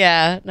age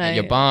Yeah, no. at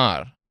your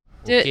bar.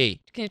 Do it- Okay.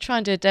 Can you try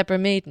and do a Deborah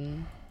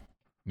Meaden?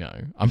 No.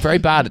 I'm very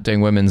bad at doing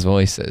women's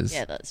voices.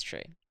 Yeah, that's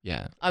true.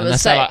 Yeah. I was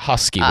Unless they're saying- like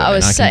husky women, I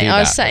was can setting do I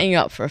was that. setting you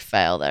up for a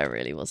fail there,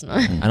 really, wasn't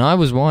I? And I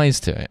was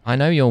wise to it. I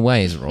know your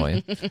ways,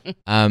 Roy.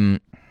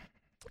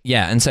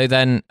 Yeah, and so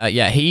then,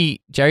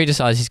 Jerry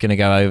decides he's going to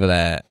go over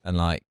there and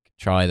like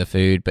try the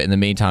food, but in the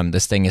meantime,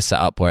 this thing is set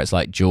up where it's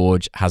like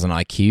George has an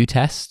IQ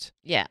test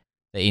Yeah,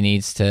 that he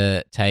needs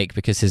to take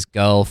because his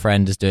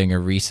girlfriend is doing a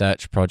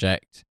research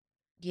project,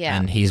 yeah.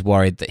 and he's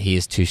worried that he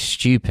is too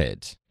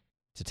stupid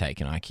to take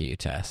an IQ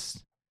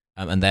test,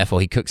 and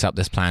therefore he cooks up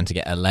this plan to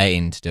get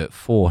Elaine to do it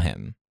for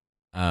him.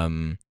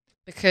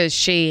 Because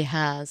she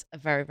has a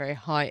very, very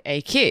high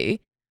IQ,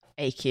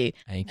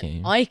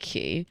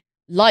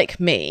 like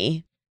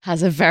me,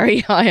 has a very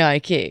high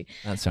IQ.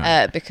 That's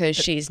right. Because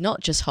she's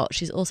not just hot,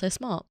 she's also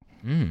smart.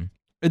 Mm.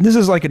 And this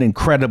is like an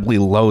incredibly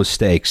low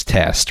stakes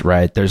test,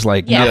 right? There's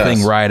like Yes.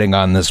 nothing riding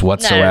on this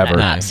whatsoever.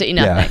 No,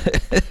 absolutely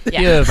nothing. Yeah.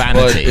 Pure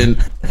but,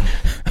 vanity.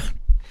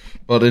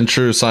 but in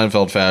true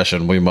Seinfeld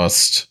fashion, we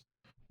must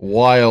We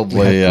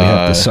wildly...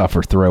 have to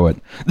suffer through it.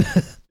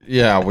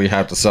 yeah, we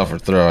have to suffer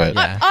through it.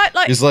 Yeah. I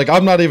like. He's like,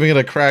 I'm not even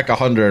going to crack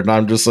 100. And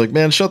I'm just like,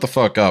 man, shut the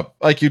fuck up.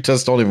 IQ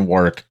tests don't even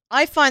work.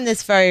 I find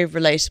this very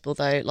relatable,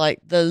 though. Like,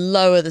 the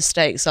lower the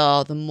stakes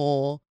are, the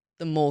more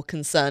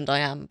concerned I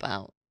am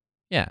about.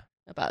 Yeah.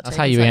 About That's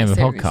how taking you became a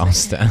something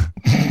seriously.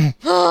 podcaster.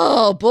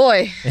 Oh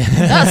boy,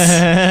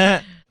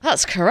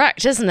 that's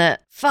correct, isn't it?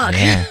 Fuck.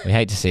 Yeah, we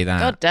hate to see that.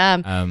 God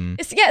damn.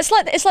 It's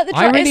like the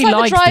I really it's like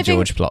liked the driving. the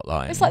George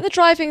plotline. It's like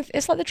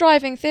the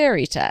driving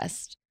theory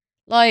test.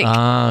 Like,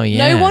 oh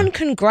yeah. no one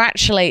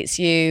congratulates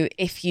you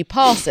if you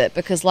pass it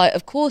because, like,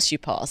 of course you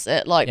pass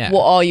it. Like, Yeah.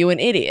 what are you, an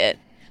idiot?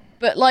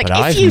 But like, But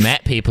if I've you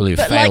met people who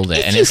but, failed like,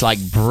 it, if and you it's like,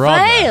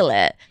 brother. fail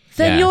it,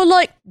 then Yeah. you're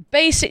like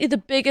basically the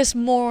biggest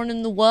moron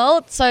in the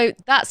world. So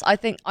that's I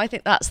think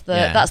that's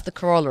the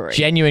corollary.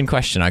 Genuine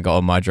question I got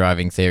on my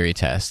driving theory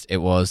test. It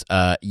was,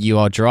 you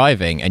are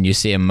driving and you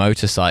see a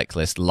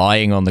motorcyclist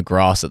lying on the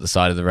grass at the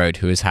side of the road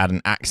who has had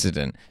an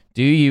accident.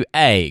 Do you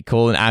A,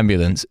 call an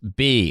ambulance,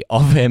 B,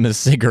 offer him a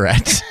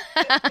cigarette?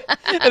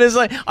 And it's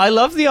like, I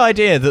love the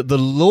idea that the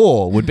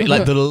law would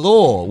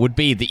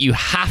be that you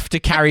have to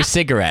carry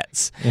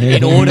cigarettes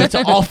in order to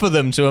offer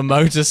them to a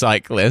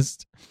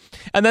motorcyclist.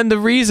 And then the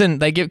reason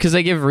they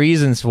give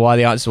reasons for why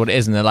the answer is what it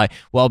is, and they're like,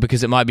 well,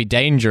 because it might be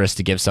dangerous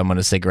to give someone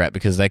a cigarette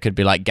because there could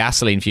be like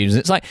gasoline fumes.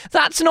 It's like,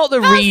 that's not the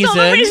reason. not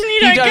the reason you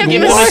don't give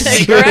give him a a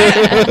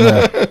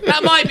cigarette.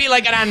 That might be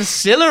like an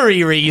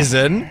ancillary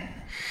reason.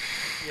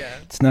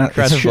 It's not.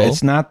 Incredible.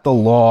 It's not the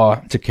law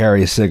to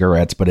carry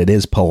cigarettes, but it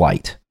is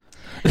polite.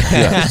 Do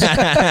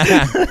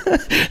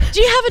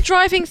you have a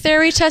driving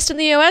theory test in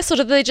the US, or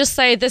do they just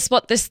say this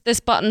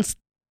button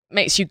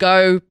makes you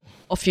go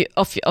off your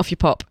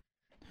pop?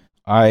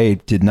 I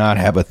did not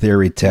have a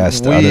theory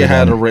test. We other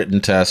had than a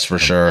written test for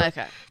sure,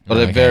 Okay. but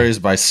Okay. it varies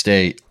by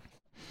state.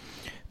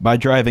 my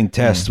driving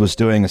test was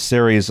doing a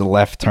series of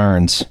left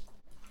turns.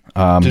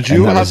 Did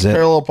you have to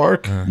parallel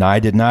park? No, I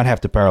did not have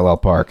to parallel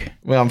park.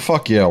 Man,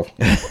 fuck you. What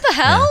the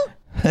hell?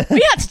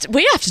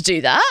 we have to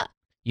do that.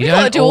 You We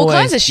gotta don't do all always-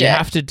 kinds of shit. You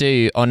have to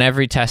do, on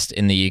every test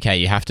in the UK,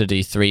 you have to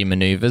do 3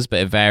 maneuvers, but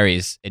it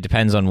varies. It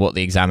depends on what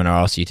the examiner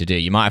asks you to do.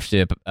 You might have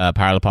to do a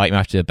parallel park, you might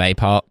have to do a bay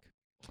park,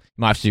 you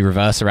might have to do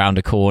reverse around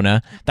a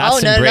corner. That's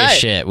some British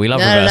shit. We love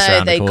reverse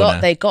around a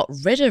corner. They got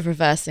rid of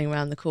reversing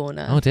around the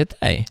corner. Oh, did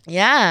they?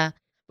 Yeah,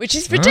 which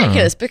is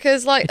ridiculous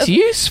because like It's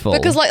useful.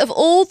 because like of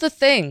all the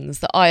things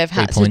that I have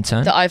had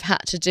Three-pointer.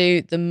 to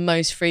do the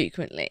most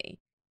frequently,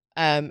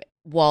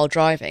 while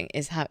driving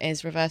is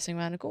reversing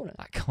around a corner.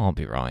 That can't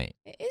be right.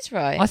 It is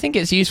right. I think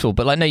it's useful,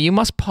 but like, no, you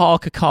must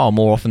park a car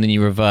more often than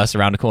you reverse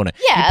around a corner.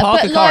 Yeah, you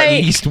park but a car at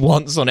like- least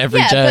once on every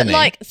yeah, journey. but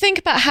like, think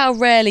about how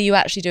rarely you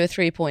actually do a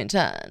 3-point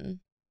turn.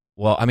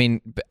 Well, I mean,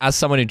 as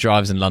someone who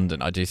drives in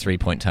London, I do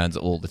 3-point turns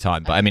all the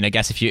time. But I mean, I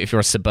guess if you're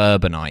a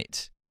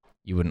suburbanite,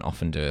 you wouldn't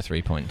often do a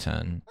 3-point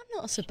turn. I'm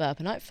not a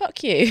suburbanite.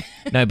 Fuck you.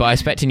 No, but I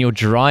expect in your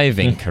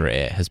driving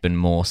career has been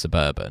more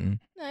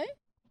suburban. No.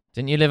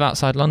 Didn't you live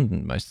outside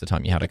London most of the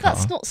time you had a car?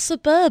 That's not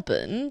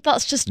suburban.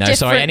 That's just No, different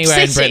sorry, anywhere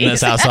cities. in Britain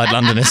that's outside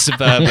London is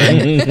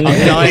suburban.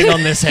 I'm dying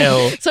on this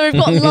hill. So we've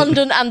got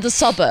London and the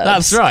suburbs.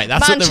 That's right.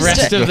 That's what the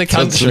rest of the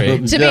country.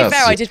 To be Yes.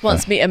 fair, I did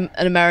once meet an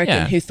American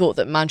Yeah. who thought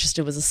that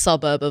Manchester was a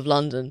suburb of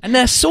London. And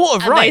they're sort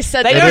of And right. they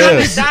said They that- don't It is.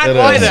 understand It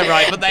why is. they're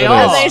right, but they It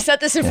are. And they said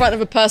this in front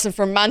of a person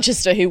from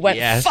Manchester who went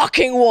Yes.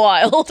 fucking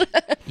wild.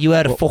 You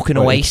are a fucking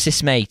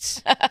Oasis,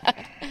 mate.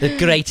 The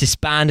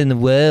greatest band in the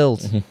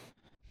world.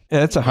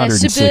 Yeah, it's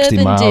 160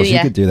 suburban, miles. do You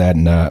ya? could do that,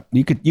 and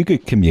you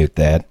could commute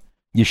that.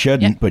 You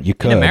shouldn't, Yeah. but you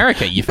could. In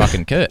America, you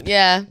fucking could.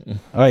 Yeah.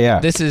 Oh yeah.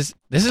 This is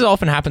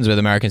often happens with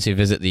Americans who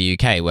visit the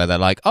UK, where they're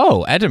like,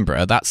 "Oh,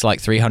 Edinburgh, that's like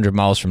 300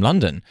 miles from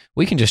London.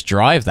 We can just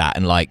drive that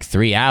in like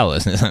 3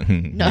 hours." And it's like,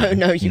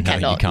 No, you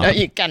cannot. can't. No,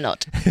 you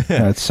cannot.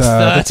 That's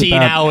 13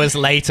 about, hours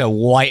later,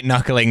 white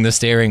knuckling the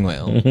steering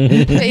wheel.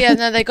 But yeah,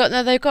 no, they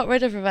got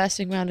rid of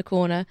reversing around a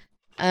corner.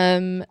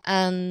 Yeah,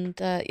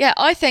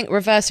 I think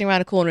reversing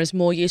around a corner is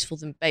more useful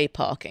than bay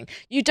parking.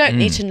 You don't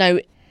need to know.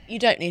 You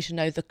don't need to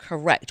know the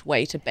correct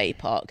way to bay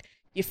park.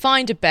 You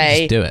find a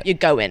bay, do it. you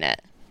go in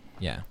it.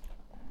 Yeah.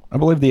 I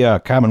believe the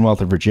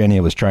Commonwealth of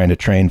Virginia was trying to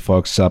train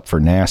folks up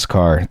for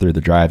NASCAR through the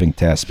driving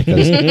test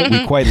because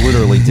we quite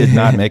literally did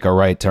not make a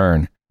right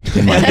turn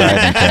in my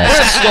driving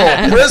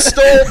test.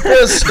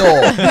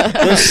 Bristol.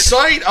 The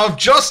site of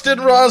Justin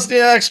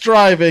Rosniak's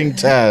driving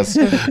test.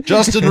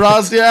 Justin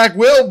Rosniak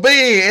will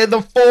be in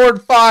the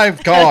Ford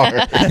 5 car. You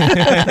just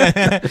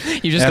Yeah,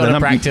 got the to number-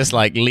 practice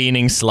like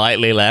leaning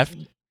slightly left.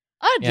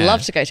 I'd Yeah.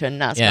 love to go to a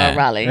NASCAR Yeah.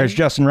 rally. There's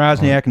Justin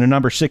Rosniak in a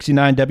number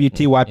 69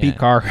 WTYP Yeah.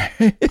 car.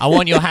 I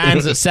want your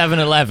hands at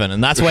 7-Eleven,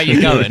 and that's where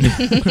you're going.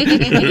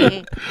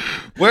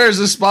 Where's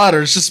the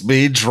spotter? It's just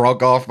me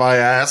drunk off my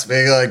ass,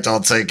 being like,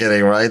 don't take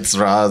any rights,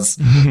 Roz.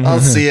 I'll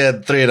see you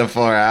in 3 to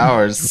 4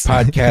 hours.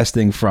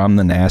 Podcasting from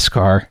the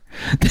NASCAR.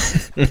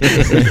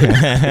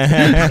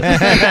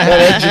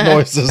 That engine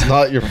noise is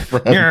not your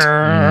friend.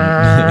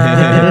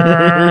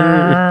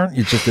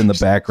 You're just in the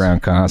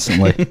background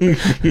constantly.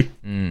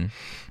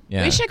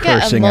 Yeah. We should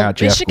get Cursing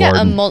out we Jeff should get a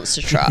Gordon.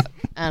 monster truck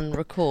and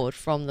record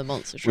from the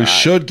monster truck. We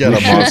should get a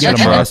Get monster a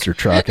truck. monster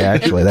truck,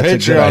 actually. That's a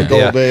good Patreon goal,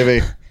 idea.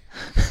 baby.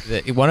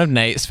 One of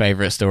Nate's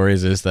favorite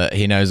stories is that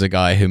he knows a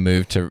guy who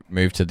moved to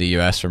the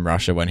US from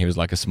Russia when he was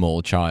like a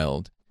small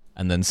child,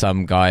 and then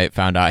some guy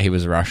found out he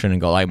was Russian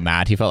and got like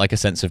mad. He felt like a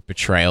sense of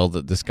betrayal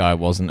that this guy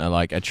wasn't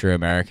a true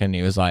American.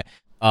 He was like,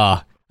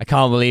 I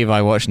can't believe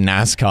I watched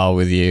NASCAR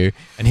with you.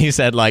 And he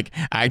said, like,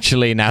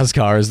 actually,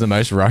 NASCAR is the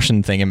most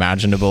Russian thing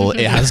imaginable.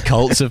 It has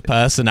cults of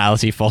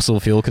personality, fossil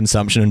fuel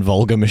consumption, and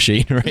vulgar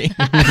machinery.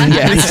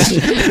 Yes.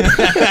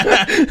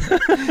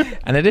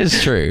 And it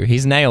is true.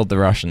 He's nailed the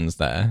Russians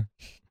there.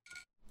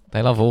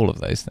 They love all of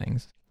those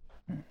things.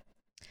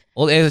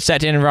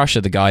 Except in Russia,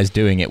 the guys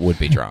doing it would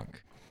be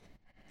drunk.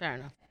 Fair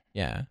enough.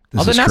 Yeah.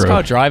 This Are the is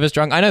NASCAR true. drivers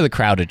drunk? I know the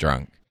crowd are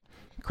drunk.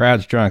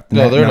 Crowd's drunk.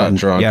 No, they're not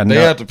drunk. Yeah, they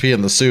no, have to pee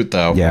in the suit,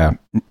 though. yeah.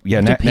 to pee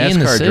in the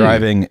NASCAR suit.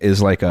 driving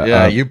is like a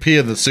Yeah, you pee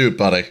in the suit,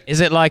 buddy. Is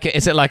it like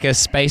a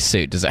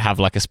spacesuit? Does it have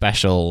like a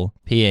special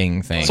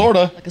peeing thing?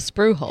 Sorta. Like a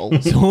sprue hole.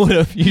 Sort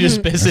of. You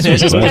just piss in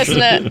That's it. what Piss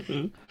in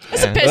it.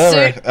 It's a piss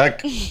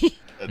Whatever. suit.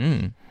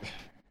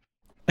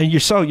 And you're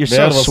so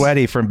animals-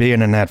 sweaty from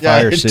being in that Yeah,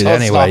 fire it suit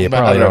does anyway. not You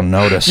probably matter. don't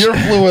notice. Your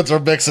fluids are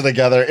mixing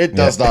together. It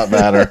does not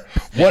matter.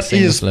 What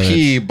Mixing is fluids.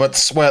 pee but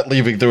sweat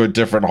leaving through a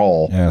different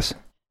hole? Yes.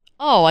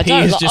 Oh, I Pee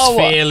don't is like. just Oh,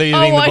 fear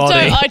leaving the I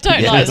body. don't like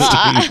Yes.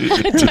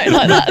 that. I don't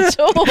like that at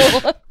all.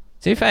 To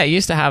be fair, I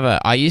used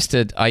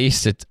to,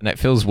 and it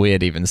feels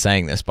weird even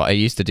saying this, but I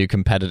used to do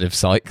competitive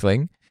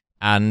cycling.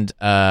 And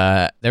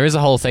there is a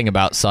whole thing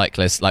about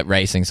cyclists, like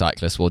racing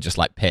cyclists will just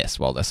like piss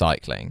while they're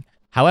cycling.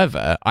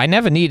 However, I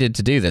never needed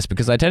to do this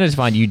because I tended to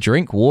find you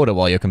drink water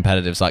while you're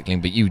competitive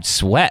cycling, but you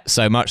sweat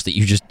so much that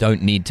you just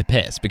don't need to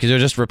piss because you're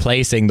just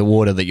replacing the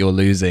water that you're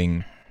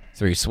losing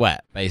through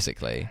sweat,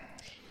 basically.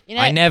 You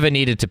know, I never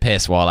needed to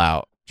piss while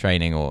out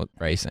training or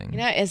racing. you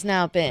know, it has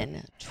now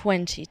been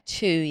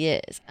 22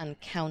 years and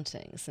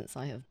counting since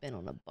I have been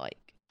on a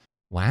bike.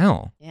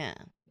 Wow. Yeah.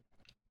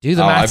 Do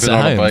the Oh, I've maths been at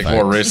on a home, bike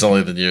more folks.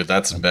 recently than you.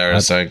 That's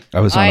embarrassing. I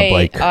was on a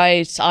bike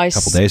I a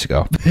couple days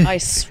ago.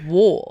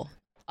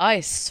 I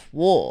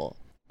swore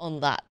on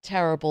that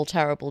terrible,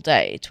 terrible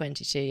day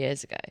 22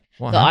 years ago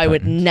What that I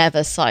would happened?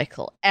 never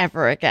cycle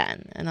ever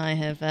again, and I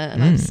have,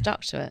 and I'm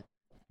stuck to it.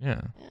 Yeah.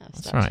 Yeah, I've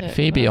That's stuck to right. it.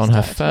 Phoebe, I've on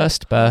her stuck to it.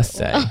 first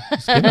birthday,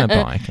 was given a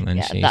bike, and then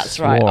Yeah, she that's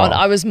swore. right.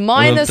 I was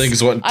minus.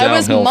 things went I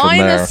was downhill from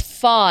there.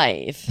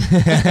 -5.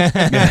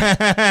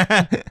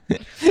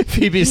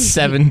 Phoebe's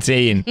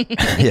 17.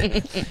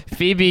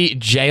 Phoebe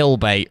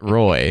jailbait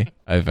Roy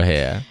over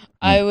here.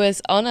 I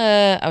was on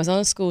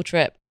a school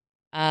trip,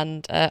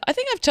 and I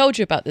think I've told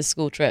you about this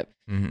school trip.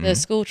 Mhm. The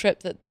school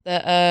trip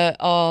that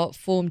our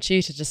form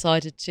tutor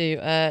decided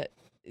to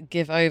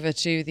give over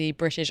to the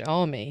British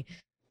Army.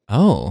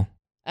 Oh,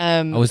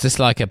 was this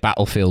like a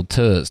battlefield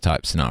tours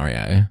type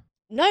scenario?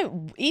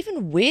 No,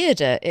 even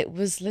weirder. It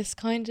was this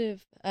kind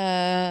of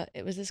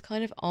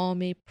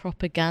army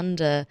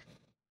propaganda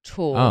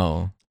tour.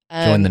 Oh,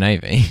 join the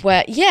Navy.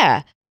 Where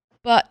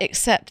but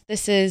except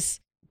this is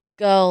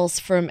girls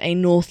from a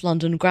North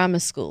London grammar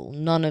school,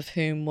 none of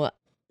whom were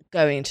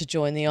going to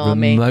join the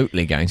army.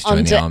 Remotely going to join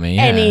under the army,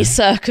 yeah. any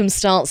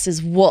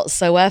circumstances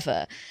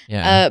whatsoever.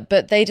 Yeah.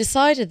 But they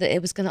decided that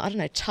it was going to, I don't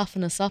know,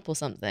 toughen us up or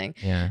something.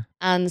 Yeah.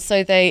 And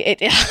so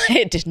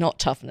it did not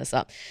toughen us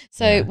up.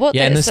 So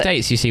yeah. In the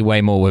States, you see way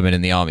more women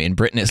in the army. In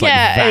Britain, it's like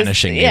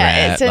vanishingly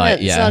rare. It's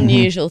an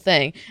unusual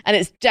thing, and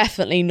it's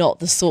definitely not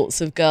the sorts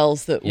of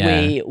girls that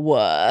we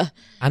were.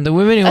 And the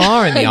women who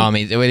are in the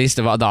army, at least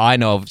that I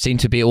know of, seem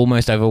to be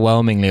almost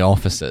overwhelmingly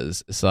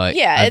officers. It's like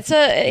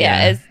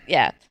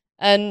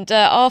And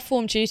our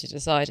form tutor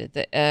decided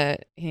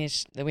that we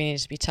needed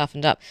to be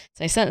toughened up.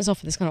 So they sent us off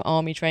for this kind of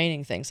army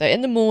training thing. So in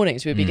the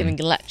mornings, we'd be giving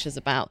lectures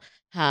about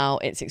how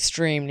it's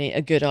extremely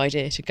a good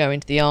idea to go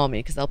into the army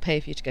because they'll pay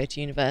for you to go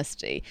to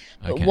university.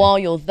 But while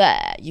you're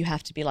there, you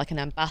have to be like an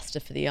ambassador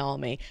for the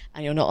army,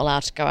 and you're not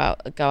allowed to go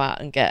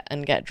out and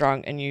get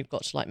drunk, and you've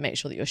got to like make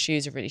sure that your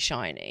shoes are really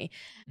shiny.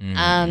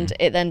 And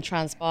it then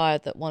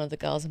transpired that one of the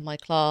girls in my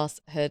class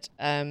had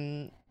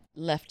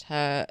left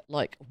her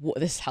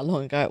this is how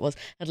long ago it was,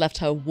 had left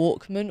her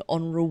Walkman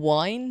on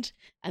rewind,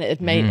 and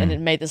it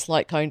made this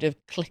like kind of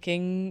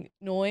clicking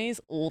noise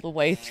all the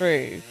way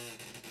through.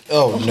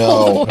 Oh no!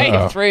 All the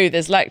way through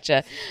this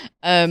lecture,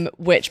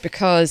 which,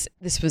 because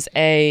this was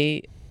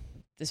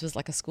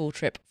like a school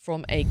trip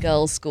from a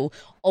girls' school,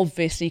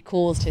 obviously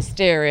caused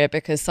hysteria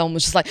because someone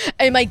was just like,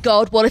 "Oh my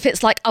god, what if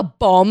it's like a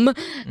bomb? What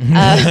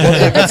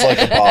if it's like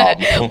a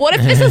bomb? What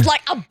if this is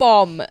like a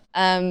bomb?"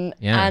 And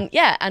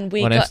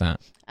we what got. If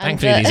that?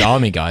 Thankfully, these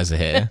army guys are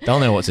here. Don't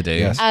know what to do.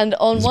 Yes. And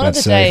on one of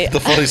the days, the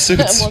funny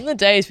suits. one of the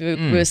days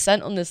we were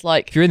sent on this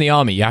like. If you're in the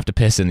army, you have to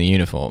piss in the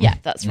uniform. Yeah,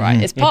 that's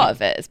right. It's part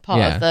of it. It's part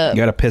of the.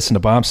 You got to piss in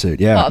a bomb suit.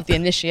 Yeah. Part of the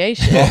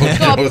initiation.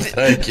 No,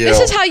 thank you. This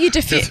is how you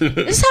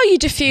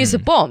defuse a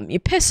bomb. You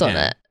piss on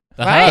it.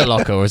 The right? hurt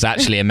locker was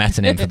actually a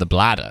metonym for the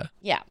bladder.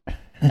 Yeah,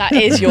 that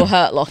is your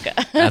hurt locker.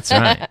 That's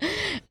right.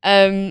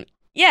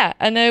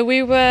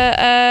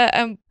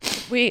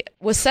 We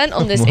were sent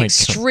on this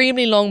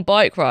extremely long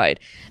bike ride.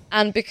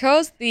 And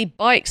because the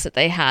bikes that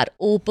they had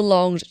all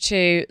belonged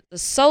to the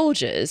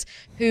soldiers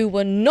who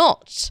were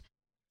not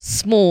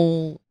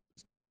small,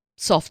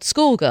 soft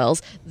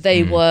schoolgirls,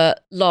 they were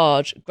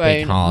large, grown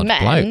big, hard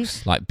men.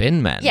 blokes, like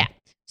bin men. Yeah.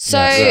 So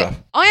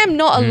I am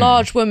not a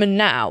large woman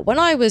now. When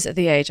I was at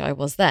the age I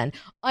was then,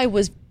 I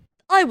was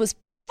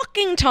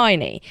fucking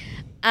tiny.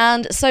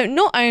 And so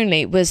not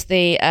only was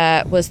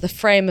the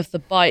frame of the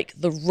bike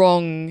the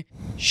wrong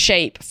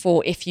shape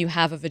for if you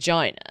have a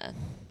vagina,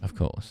 of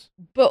course,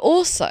 but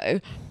also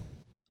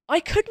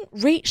I couldn't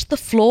reach the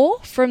floor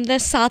from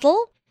this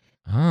saddle.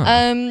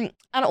 And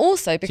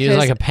also because so it was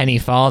like a penny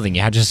farthing,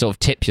 you had to sort of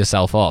tip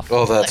yourself off.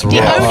 Oh, that's the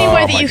rough. only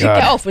way that you could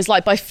get off was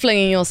like by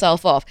flinging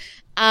yourself off.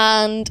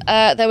 And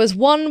there was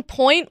one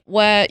point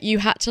where you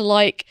had to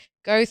like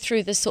go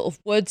through this sort of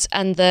woods,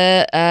 and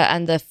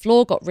the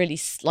floor got really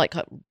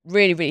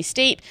really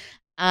steep.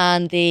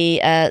 And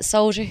the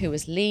soldier who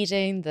was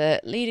leading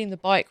the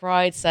bike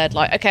ride said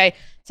like, "Okay,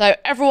 so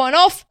everyone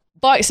off,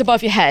 bikes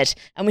above your head,"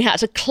 and we had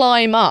to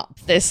climb up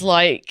this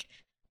like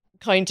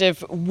kind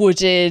of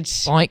wooded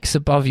bikes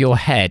above your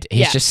head.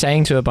 He's just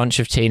saying to a bunch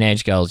of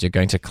teenage girls, "You're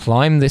going to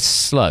climb this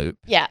slope."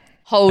 Yeah,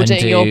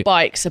 holding your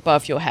bikes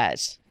above your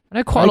head. I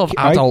know quite a lot of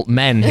adult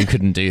men who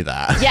couldn't do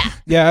that. Yeah.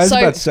 Yeah, I was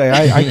about to say,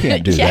 I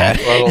can't do that.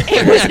 I don't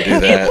think I can do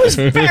that. It was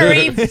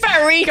very,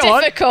 very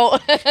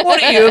difficult.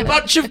 What are you, a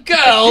bunch of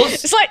girls?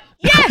 It's like,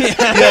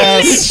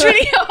 yes,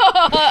 literally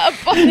a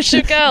bunch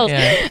of girls.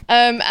 Yeah.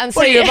 And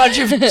so, what are you, a bunch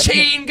of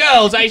teen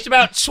girls aged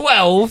about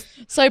 12?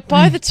 So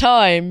by the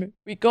time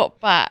we got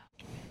back,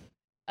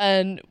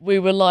 and we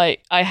were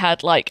like, I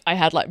had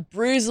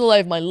bruises all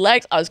over my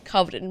legs. I was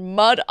covered in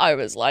mud. I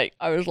was like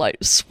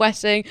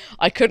sweating.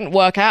 I couldn't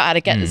work out how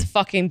to get this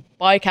fucking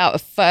bike out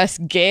of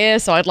first gear.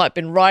 So I'd like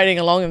been riding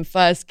along in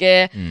first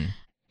gear, and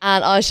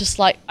I was just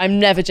like, I'm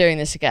never doing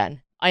this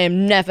again. I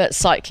am never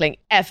cycling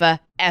ever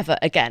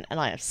again,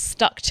 and I have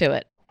stuck to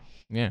it.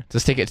 Yeah, to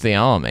stick it to the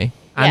army.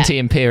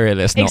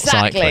 Anti-imperialist, not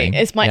exactly. cycling.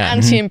 It's my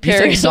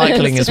anti-imperialist. You think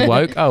cycling is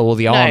woke? Oh, well,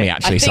 the army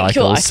actually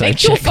cycles. I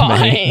think you'll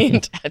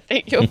find. I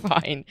think you'll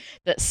find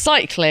that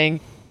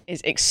cycling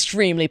is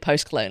extremely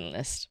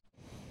post-colonialist.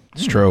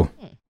 It's true.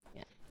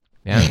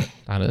 Yeah,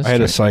 that is. I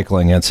had a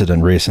cycling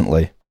incident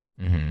recently.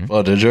 Mm-hmm.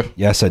 Oh, did you?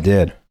 Yes, I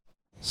did.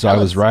 So I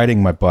was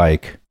riding my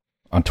bike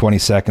on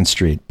 22nd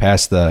Street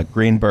past the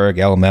Greenberg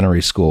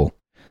Elementary School,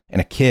 and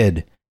a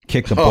kid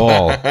kicked a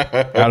ball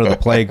out of the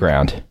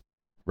playground,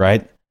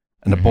 right?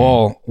 And the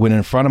ball went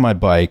in front of my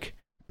bike,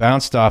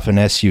 bounced off an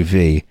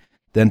SUV,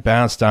 then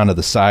bounced onto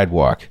the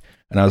sidewalk.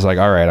 And I was like,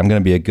 all right, I'm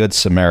going to be a good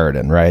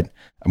Samaritan, right?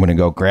 I'm going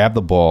to go grab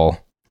the ball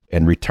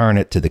and return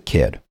it to the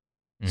kid.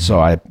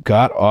 So I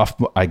got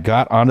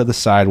onto the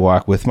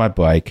sidewalk with my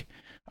bike.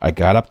 I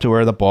got up to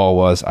where the ball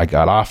was. I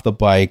got off the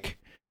bike.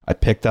 I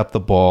picked up the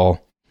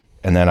ball.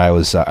 And then I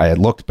had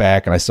looked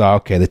back and I saw,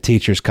 okay, the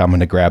teacher's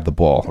coming to grab the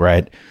ball,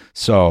 right?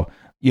 So,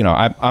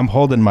 I'm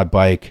holding my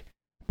bike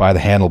by the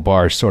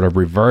handlebars, sort of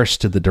reverse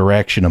to the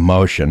direction of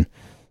motion,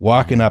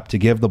 walking up to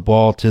give the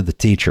ball to the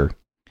teacher.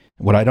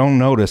 What I don't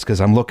notice, because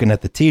I'm looking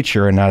at the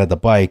teacher and not at the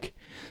bike,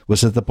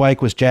 was that the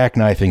bike was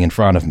jackknifing in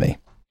front of me.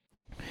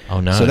 Oh,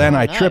 no. So then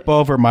I trip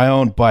over my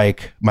own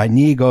bike. My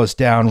knee goes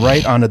down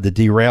right onto the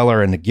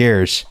derailleur and the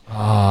gears,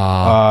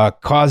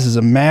 causes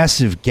a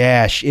massive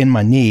gash in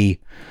my knee,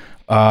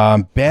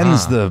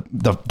 bends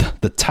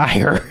the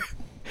tire.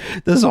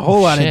 There's a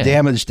whole lot of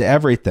damage to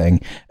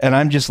everything. And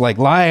I'm just like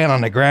lying on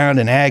the ground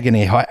in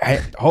agony,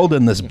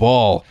 holding this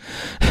ball.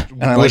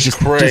 And I'm like, just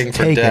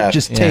take it.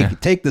 Just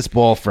take this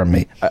ball from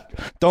me.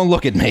 Don't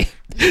look at me.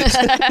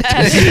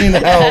 Take me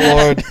now,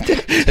 Lord.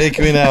 Take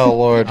me now,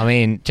 Lord. I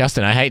mean,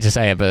 Justin, I hate to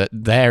say it, but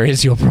there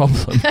is your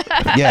problem.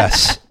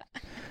 Yes.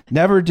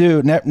 Never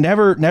do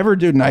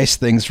nice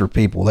things for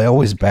people. They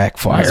always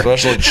backfire.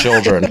 Especially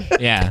children.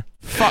 Yeah.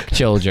 Fuck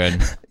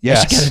children.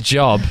 Yes. Just get a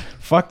job.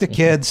 Fuck the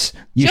kids.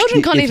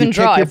 Children can't even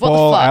drive. Your What the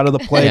ball fuck? out of the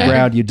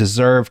playground, you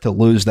deserve to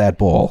lose that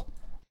ball.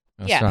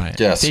 That's right.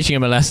 Yes. Teaching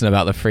them a lesson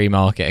about the free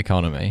market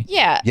economy.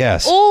 Yeah.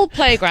 Yes. All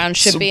playgrounds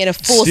should be in a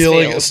force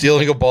field.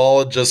 Stealing a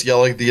ball and just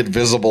yelling the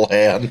invisible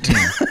hand.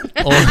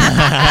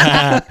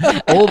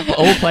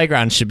 all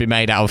playgrounds should be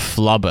made out of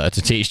flubber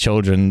to teach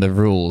children the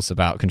rules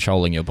about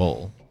controlling your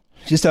ball.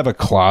 Just have a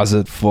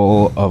closet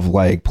full of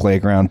like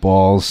playground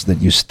balls that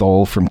you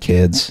stole from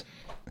kids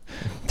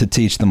to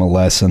teach them a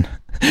lesson.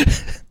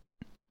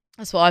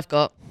 That's what I've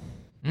got.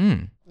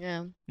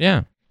 Yeah.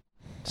 Yeah.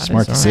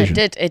 Smart That is decision.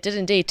 It did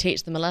indeed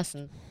teach them a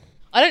lesson.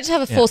 I don't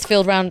have a force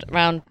field round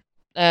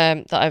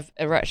that I've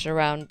erected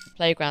around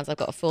playgrounds. I've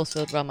got a force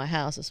field around my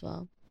house as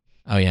well.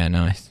 Oh, yeah,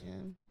 nice. Yeah.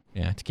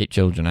 Yeah, to keep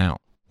children out.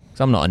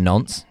 Because I'm not a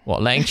nonce.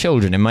 What, letting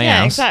children in my Yeah,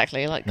 house?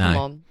 exactly. Like, come No.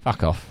 on.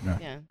 Fuck off.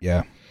 Yeah.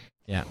 Yeah.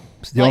 Yeah.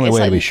 It's the Like, only it's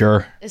way like- to be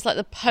sure. It's like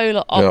the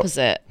polar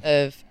opposite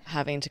of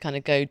having to kind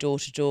of go door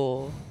to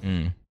door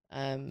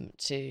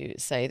to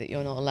say that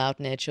you're not allowed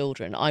near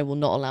children. I will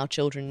not allow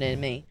children near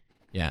me.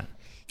 Yeah.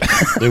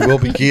 They will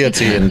be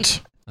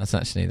guillotined. That's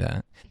actually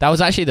that. That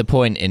was actually the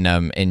point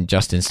in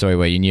Justin's story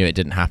where you knew it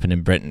didn't happen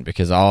in Britain,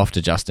 because after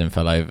Justin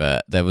fell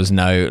over, there was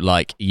no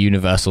like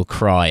universal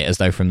cry as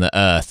though from the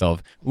earth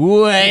of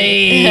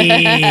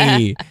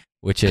 "Way,"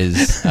 which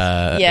is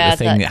the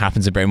thing that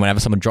happens in Britain whenever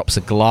someone drops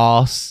a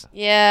glass,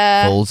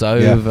 falls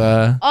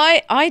over.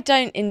 I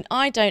don't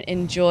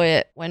enjoy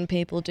it when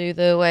people do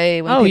the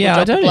way. When Oh people yeah, I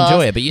drop a don't glass.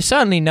 enjoy it, but you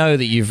certainly know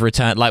that you've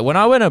returned. Like when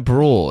I went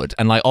abroad,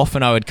 and like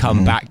often I would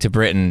come back to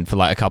Britain for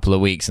like a couple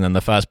of weeks, and then the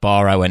first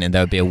bar I went in,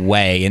 there would be a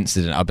way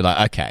incident. I'd be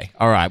like, okay,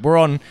 all right, we're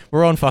on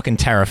fucking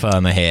terra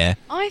firma here.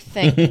 I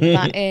think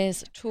that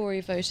is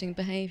Tory voting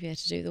behaviour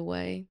to do the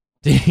way.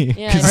 Yeah,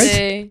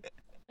 Yeah,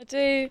 I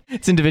do.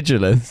 it's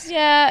individualist.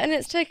 Yeah, and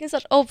it's taking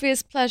such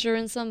obvious pleasure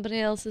in somebody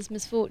else's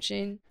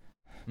misfortune.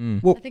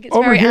 Well, I think it's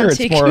over very here, it's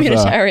more of a,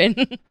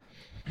 anti-communitarian.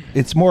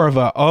 it's more of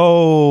a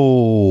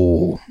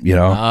Or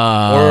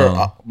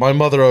my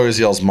mother always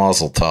yells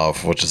Mazel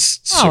Tov, which is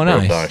super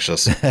nice.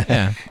 obnoxious.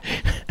 Yeah.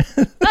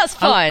 That's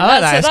fine. I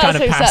like that. That's It's kind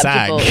of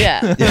acceptable.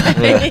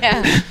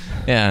 passag.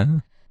 Yeah. Yeah.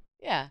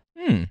 Yeah.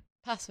 Hmm.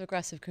 Passive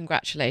aggressive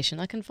congratulation.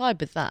 I can vibe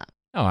with that.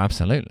 Oh,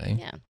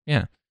 absolutely.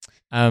 Yeah.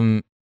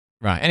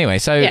 Right. Anyway,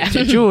 so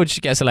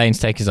George gets Elaine to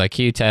take his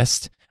IQ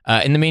test.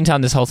 In the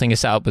meantime, this whole thing is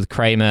set up with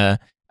Kramer.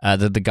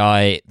 The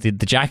guy, the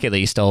jacket that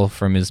he stole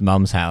from his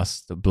mum's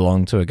house that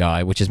belonged to a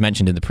guy, which is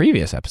mentioned in the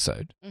previous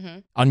episode. Mm-hmm.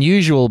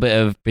 Unusual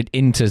bit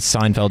into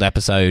Seinfeld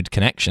episode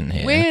connection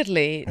here.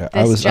 Weirdly, Yeah, this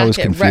I was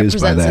jacket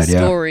confused by represents that, a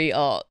yeah. story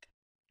arc.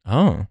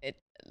 Oh.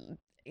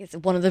 It's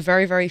one of the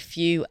very, very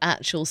few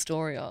actual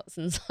story arcs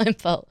in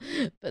Seinfeld,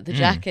 but the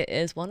jacket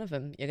is one of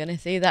them. You're going to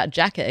see that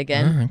jacket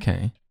again. Oh,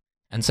 okay.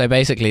 And so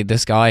basically,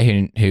 this guy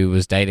who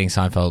was dating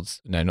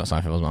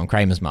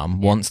Kramer's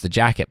mum, wants the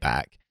jacket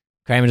back.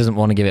 Kramer doesn't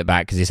want to give it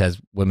back because he says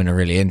women are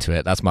really into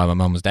it. That's why my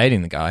mum was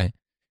dating the guy.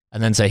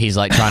 And then so he's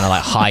like trying to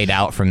like hide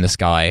out from this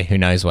guy who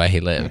knows where he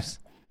lives.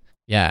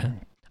 Yeah.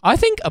 I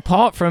think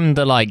apart from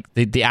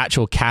the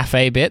actual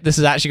cafe bit, this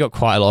has actually got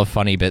quite a lot of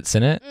funny bits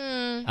in it.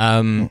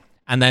 And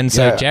then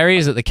so Jerry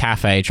is at the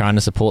cafe trying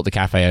to support the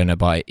cafe owner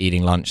by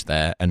eating lunch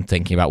there and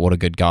thinking about what a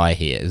good guy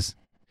he is,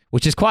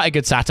 which is quite a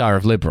good satire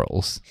of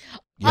liberals.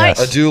 Yes.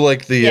 I do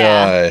like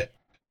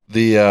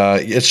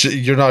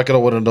you're not going to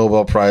win a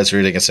Nobel Prize for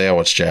eating a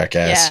sandwich,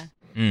 jackass.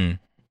 Yeah. Mm.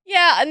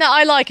 Yeah, no,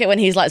 I like it when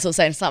he's like sort of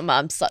saying something.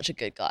 I'm such a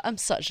good guy. I'm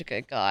such a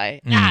good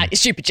guy. Ah, you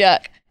stupid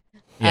jerk.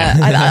 Yeah.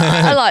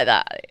 I like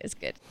that. It's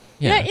good.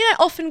 Yeah. You don't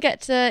often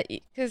get to,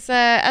 because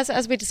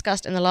as we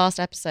discussed in the last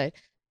episode,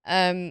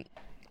 Jerry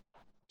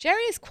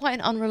is quite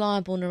an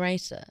unreliable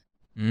narrator,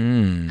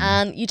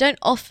 and you don't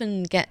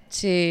often get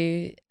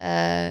to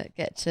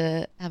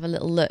have a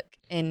little look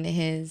in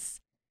his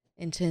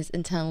into his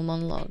internal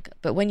monologue.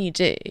 But when you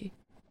do,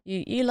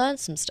 you learn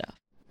some stuff,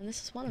 and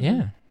this is one of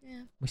them.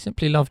 Yeah. We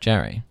simply love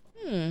Jerry.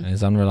 Hmm.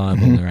 His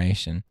unreliable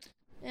narration.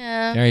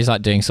 Yeah. Jerry's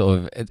like doing sort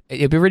of.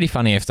 It'd be really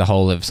funny if the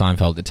whole of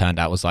Seinfeld, it turned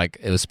out, was like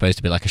it was supposed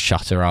to be like a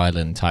Shutter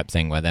Island type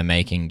thing where they're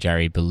making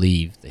Jerry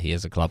believe that he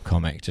is a club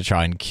comic to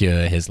try and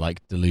cure his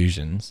like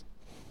delusions.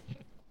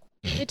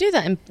 They do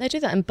that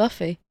in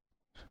Buffy.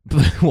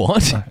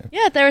 What?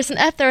 Yeah, there is an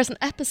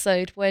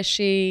episode where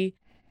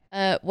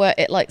where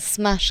it like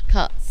smash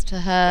cuts to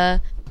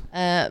her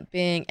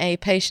being a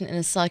patient in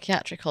a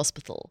psychiatric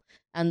hospital,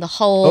 and the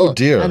whole Oh,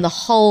 dear. and the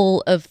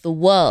whole of the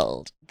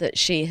world that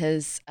she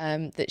has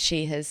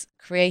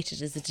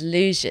created as a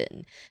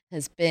delusion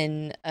has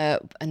been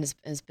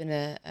has been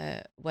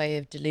a way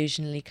of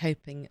delusionally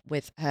coping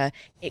with her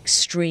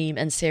extreme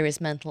and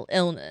serious mental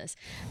illness,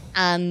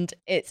 and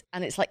it's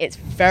like it's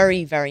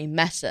very, very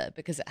meta,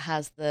 because it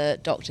has the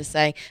doctor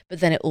saying, but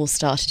then it all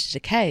started to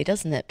decay,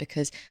 doesn't it?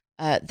 Because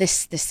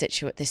this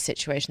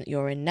situation that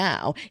you're in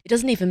now, it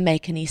doesn't even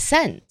make any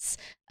sense.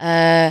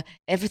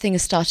 Everything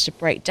has started to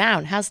break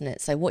down, hasn't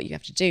it? So what you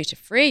have to do to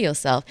free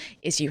yourself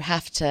is you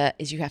have to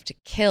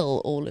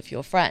kill all of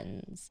your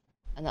friends,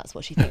 and that's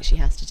what she thinks she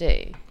has to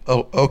do.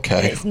 Oh,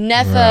 okay.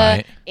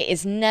 It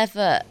is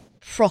never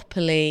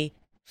properly,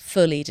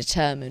 fully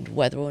determined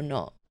whether or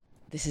not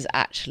this is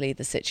actually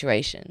the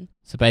situation.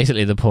 So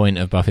basically, the point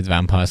of Buffy the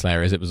Vampire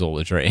Slayer is it was all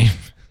a dream.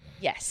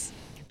 Yes,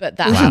 but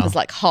that Wow. happens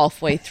like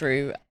halfway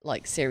through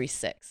like series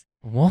 6.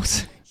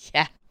 What?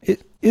 Yeah.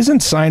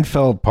 Isn't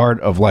Seinfeld part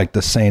of like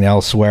the St.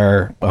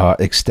 Elsewhere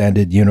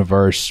extended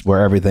universe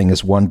where everything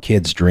is one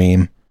kid's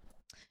dream?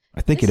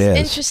 I think This it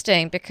is.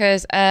 interesting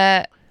because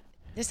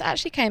this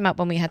actually came up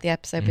when we had the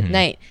episode with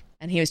Nate,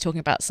 and he was talking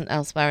about St.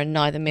 Elsewhere, and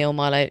neither me or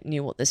Milo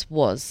knew what this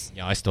was.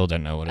 Yeah, I still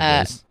don't know what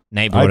it is.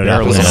 Nate I brought it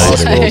up. It was a barely know what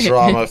it hospital is.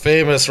 drama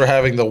famous for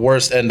having the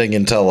worst ending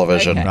in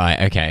television. Okay.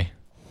 Right. Okay.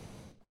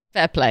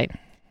 Fair play.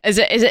 Is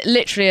it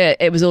literally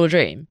it was all a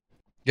dream?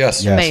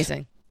 Yes. Yes.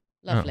 Amazing.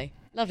 Lovely.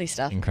 Lovely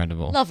stuff.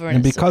 Incredible. Love her.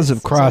 And because of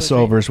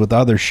crossovers with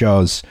other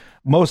shows,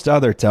 most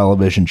other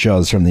television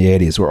shows from the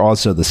 80s were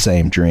also the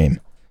same dream.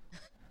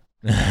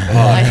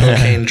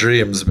 Cocaine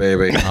dreams,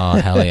 baby. Oh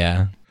hell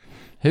yeah.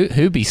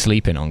 Who be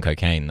sleeping on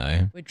cocaine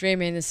though? We're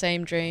dreaming the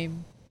same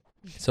dream.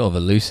 Sort of a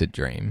lucid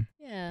dream.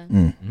 Yeah.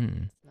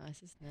 Mm. It's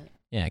nice, isn't it?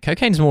 Yeah,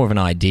 cocaine's more of an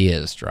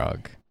ideas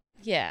drug.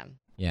 Yeah.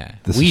 Yeah,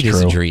 This weed is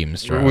is a true.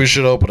 dreams drug. We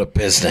should open a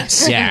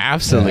business. Yeah,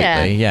 absolutely.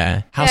 Yeah.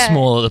 Yeah. How Yeah.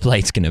 small are the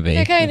plates going to be?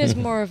 Cocaine is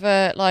more of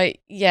a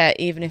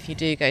even if you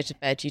do go to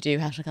bed, you do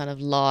have to kind of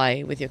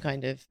lie with your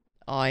kind of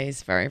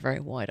eyes very,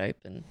 very wide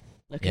open,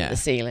 looking at Yeah. the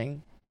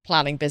ceiling,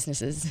 planning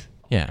businesses,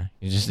 Yeah,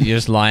 you're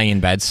just lying in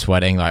bed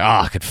sweating like,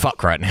 I could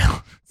fuck right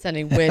now.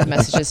 sending weird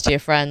messages to your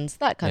friends,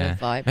 that kind Yeah. of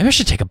vibe. Maybe I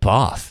should take a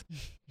bath.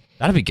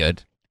 That'd be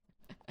good.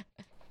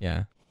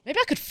 Yeah. Maybe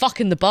I could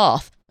fuck in the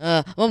bath.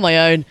 I'm on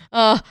my own.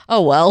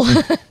 Oh well.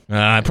 It'd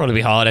probably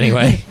be hard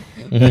anyway.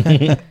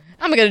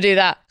 How am I going to do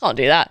that? Can't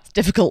do that. It's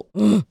difficult.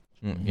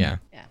 Yeah.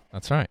 Yeah.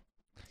 That's right.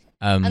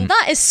 And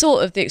that is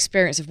sort of the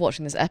experience of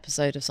watching this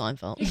episode of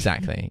Seinfeld.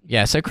 Exactly.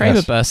 Yeah, so Kramer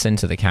Yes. bursts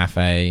into the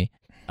cafe.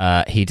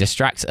 He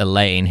distracts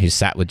Elaine, who's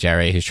sat with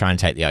Jerry, who's trying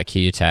to take the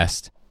IQ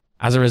test.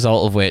 As a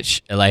result of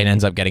which, Elaine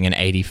ends up getting an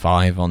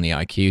 85 on the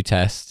IQ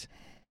test.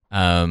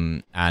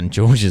 And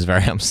George is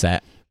very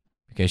upset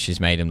because she's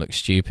made him look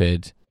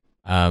stupid.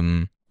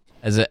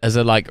 As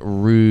a like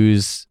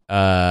ruse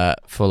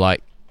for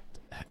like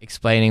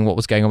explaining what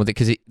was going on with it,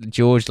 because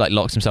George like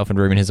locks himself in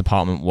a room in his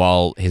apartment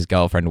while his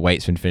girlfriend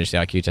waits for him to finish the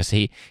IQ test.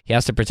 He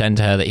has to pretend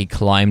to her that he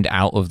climbed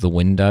out of the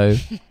window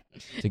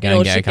to go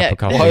and get a cup of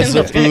coffee. Why is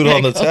there food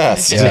on the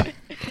test? Yeah.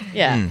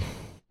 Yeah.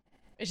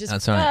 Which is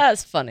That's right.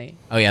 that's funny.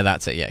 Oh yeah,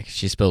 that's it. Yeah, 'cause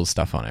she spilled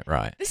stuff on it.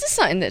 Right. This is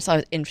something that I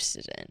was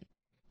interested in.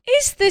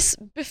 Is this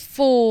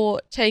before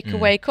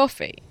takeaway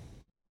coffee?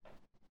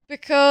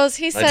 Because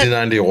he said,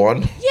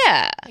 1991.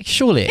 yeah.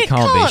 Surely it It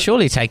can't be. can't.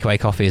 Surely takeaway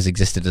coffee has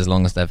existed as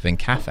long as there have been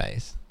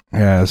cafes.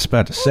 Yeah, I was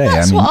about to say.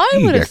 That's I mean, what I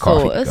you would get have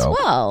coffee thought to as go.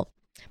 well.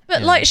 But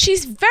Yeah. like,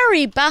 she's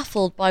very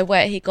baffled by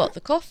where he got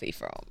the coffee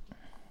from.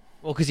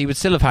 Well, because he would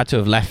still have had to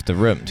have left the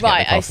room to Right,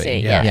 get the I coffee. see.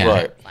 Yeah. Yeah.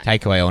 Right.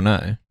 Takeaway or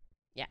no.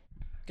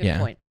 Good Yeah.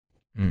 point.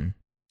 Mm.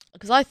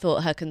 Because I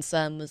thought her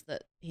concern was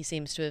that he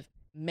seems to have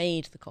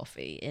made the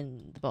coffee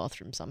in the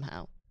bathroom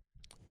somehow.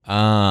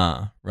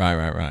 Ah,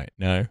 right.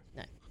 No.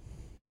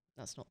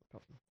 That's not the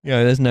problem.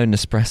 Yeah, there's no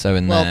Nespresso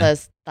in Well,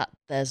 there.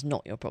 there's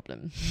not your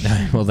problem.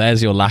 No, well,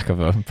 there's your lack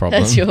of a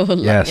problem. There's your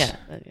Yes.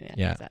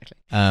 Yeah.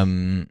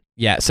 exactly.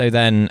 Yeah. So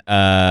then,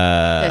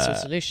 There's your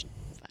solution.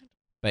 in fact.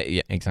 but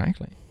yeah,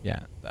 exactly.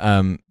 Yeah.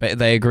 But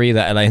they agree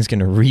that Elaine's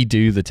going to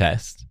redo the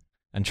test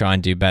and try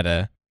and do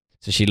better.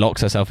 So she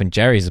locks herself in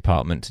Jerry's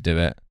apartment to do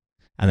it,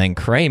 and then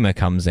Kramer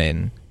comes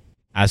in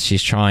as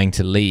she's trying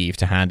to leave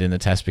to hand in the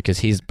test because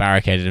he's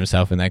barricaded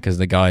himself in there because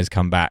the guys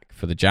come back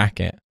for the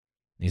jacket.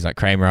 He's like,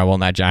 Kramer, I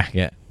want that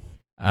jacket.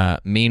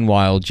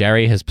 Meanwhile,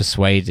 Jerry has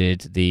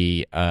persuaded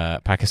the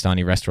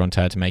Pakistani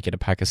restaurateur to make it a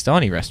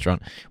Pakistani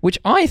restaurant, which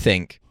I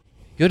think,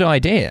 good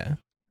idea.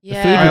 Yeah.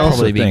 The food I would also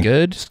probably be think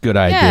good. It's a good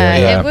idea. Yeah,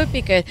 Yeah. it would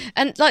be good.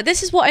 And like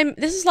this is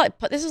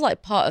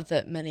like part of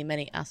the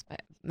many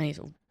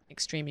sort of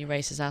extremely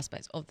racist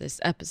aspects of this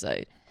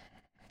episode.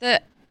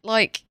 That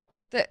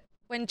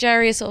when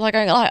Jerry is sort of like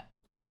going like,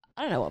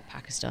 I don't know what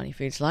Pakistani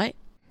food's like.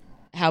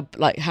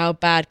 How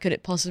bad could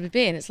it possibly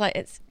be? And it's like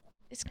it's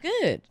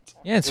good.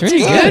 Yeah, it's really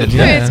good good. food.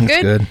 Yeah. It's It's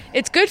good. good.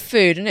 It's good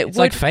food, and it It's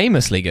would like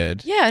famously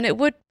good. yeah, and it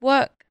would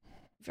work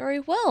very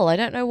well. I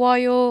don't know why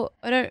I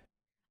don't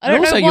And also,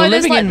 know why you're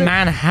there's, living like, in I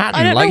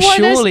Manhattan. don't Like, know why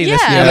there's- surely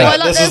this. yeah, Yeah, why, like,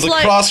 this is there's, the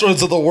like-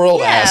 crossroads of the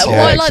world, Yeah, asshole.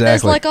 why like there's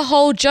exactly. like a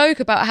whole joke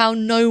about how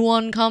no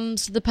one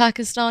comes to the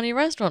Pakistani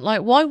restaurant.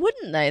 Like, why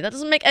wouldn't they? That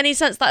doesn't make any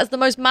sense. That is the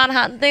most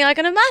Manhattan thing I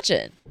can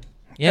imagine.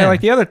 Yeah,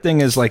 like the other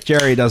thing is like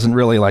Jerry doesn't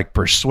really like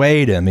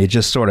persuade him. He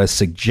just sort of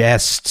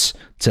suggests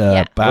to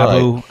Yeah.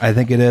 Babu, I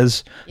think it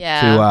is,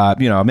 Yeah.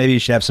 to maybe you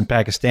should have some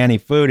Pakistani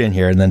food in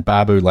here, and then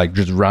Babu like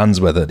just runs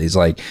with it. He's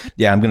like,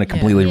 yeah, I'm going to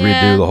completely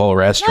Yeah. redo the whole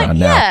restaurant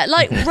now. Yeah,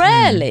 like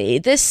rarely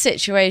this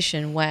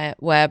situation where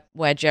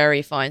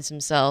Jerry finds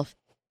himself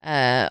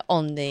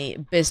on the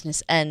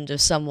business end of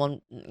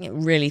someone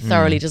really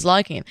thoroughly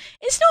disliking him.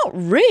 It's not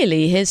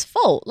really his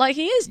fault. Like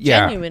he is Yeah.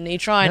 genuinely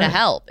trying to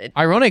help.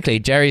 Ironically,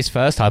 Jerry's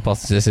first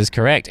hypothesis is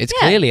correct. It's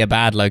Yeah. clearly a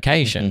bad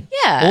location.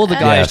 Yeah, Or the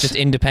guy Yes. is just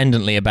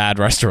independently a bad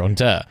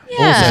restaurateur. Yeah.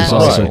 That's Also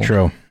also possible.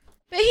 true.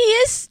 But he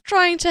is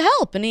trying to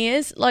help, and he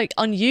is like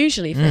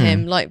unusually for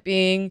him, like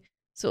being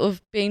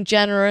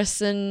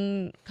generous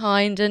and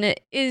kind, and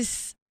it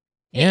is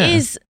Yeah.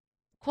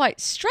 quite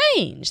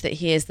strange that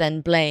he is then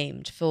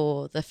blamed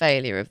for the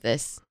failure of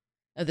this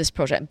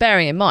project.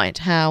 Bearing in mind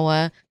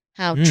how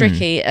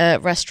tricky a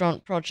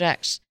restaurant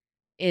project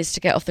is to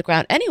get off the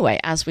ground anyway,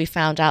 as we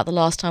found out the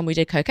last time we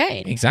did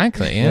cocaine.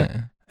 Exactly,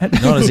 yeah.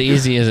 Not as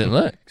easy as it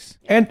looks.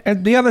 And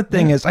the other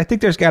thing is, I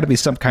think there's got to be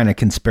some kind of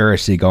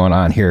conspiracy going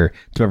on here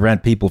to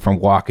prevent people from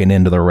walking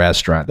into the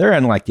restaurant. They're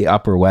in like the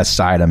Upper West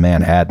Side of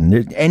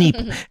Manhattan.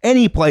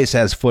 Any place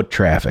has foot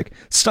traffic.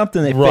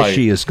 Something that Right.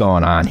 fishy is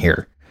going on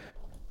here.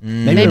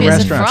 Maybe Maybe the it's a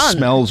restaurant front.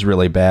 smells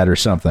really bad or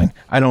something.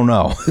 I don't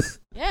know.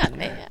 Yeah,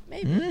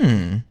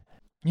 maybe.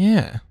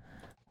 Yeah.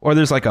 Or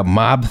there's like a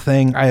mob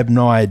thing. I have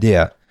no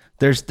idea.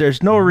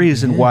 There's no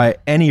reason why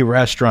any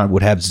restaurant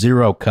would have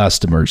zero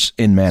customers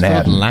in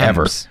Manhattan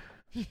ever. Lamps.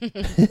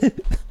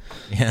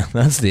 Yeah,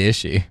 that's the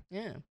issue.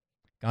 Yeah.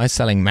 Guys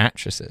selling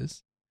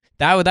mattresses.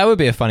 That would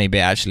be a funny bit,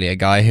 actually. A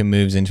guy who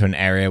moves into an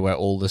area where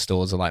all the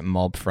stores are like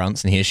mob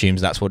fronts, and he assumes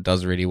that's what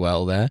does really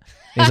well there.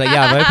 He's like,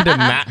 yeah, I've opened a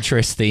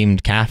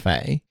mattress-themed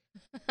cafe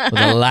with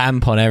a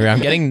lamp on every. I'm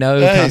getting no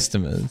Hey.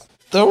 customers.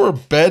 There were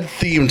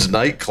bed-themed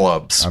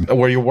nightclubs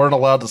where you weren't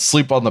allowed to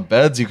sleep on the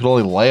beds. You could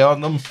only lay on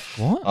them.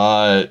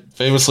 What?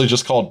 Famously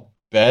just called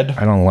bed.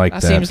 I don't like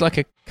That that. seems like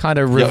a kind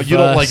of Yeah, reverse. you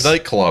don't like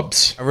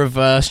nightclubs. A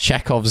reverse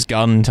Chekhov's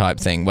gun type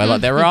thing, where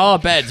like there are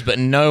beds, but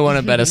no one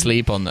had better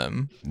sleep on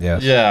them.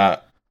 Yes. Yeah,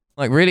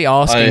 Like really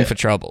asking I- for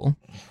trouble.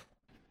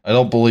 I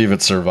don't believe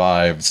it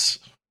survives.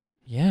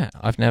 Yeah,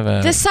 I've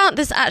never. This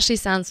actually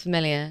sounds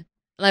familiar.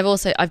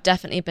 And I've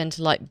definitely been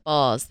to like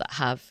bars that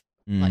have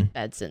like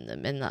beds in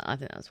them, and that I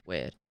think that's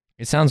weird.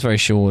 It sounds very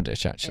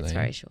Shoreditch, actually. It's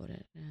very short.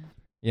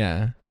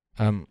 Yeah.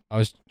 I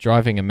was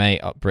driving a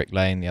mate up Brick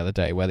Lane the other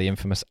day, where the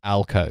infamous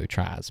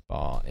Alcatraz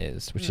bar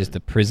is, which is the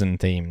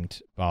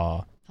prison-themed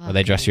bar where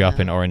they dress you up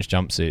in orange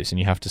jumpsuits and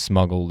you have to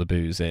smuggle the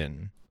booze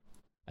in.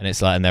 And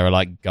it's like, and there are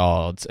like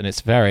guards, and it's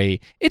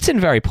in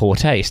very poor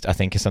taste, I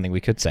think, is something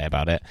we could say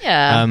about it.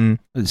 Yeah.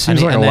 It seems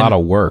And- like and a then- lot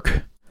of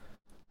work.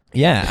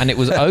 Yeah, and it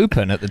was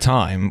open at the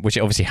time, which it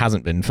obviously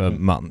hasn't been for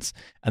months.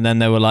 And then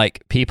there were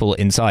like people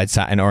inside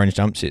sat in orange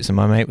jumpsuits, and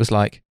my mate was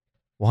like,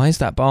 why is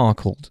that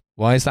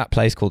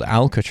place called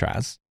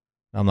Alcatraz?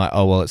 And I'm like,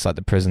 oh, well, it's like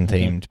the prison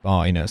themed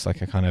bar, you know, it's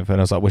like a kind of, and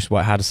I was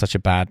like, how does such a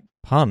bad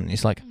pun? And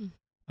he's like,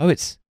 oh,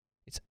 it's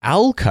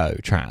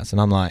Alcatraz.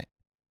 And I'm like,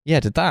 yeah,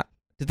 did that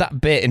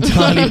bit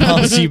entirely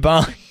pass you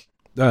by?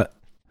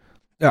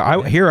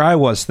 Here I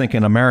was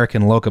thinking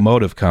American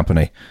Locomotive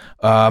Company.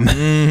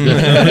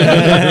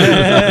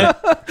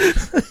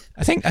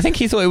 I think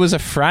he thought it was a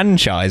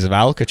franchise of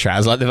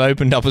Alcatraz, like they've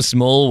opened up a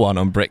small one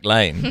on Brick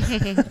Lane,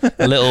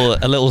 a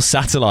little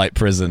satellite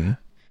prison.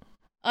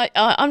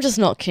 I'm just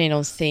not keen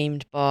on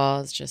themed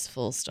bars, just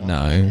full stop.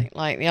 No. I think.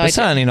 Like the But idea.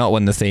 certainly not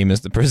when the theme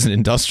is the prison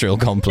industrial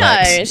No,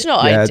 complex. it's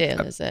not Yeah,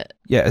 ideal, is it?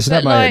 Yeah, it's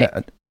But not my.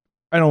 like-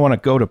 I don't want to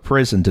go to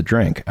prison to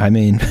drink. I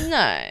mean,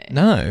 No.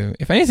 No,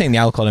 if anything, the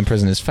alcohol in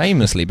prison is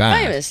famously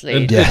bad. Famously.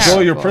 And Yes. enjoy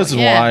your terrible. prison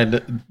Yeah.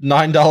 wine,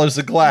 $9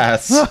 a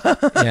glass.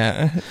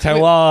 Yeah,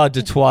 terroir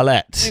de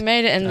toilette. We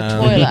made it in the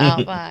toilet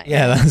out back.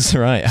 Yeah, that's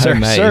right.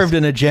 Homemade. served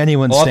in a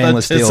genuine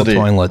stainless steel Authenticity.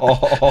 toilet.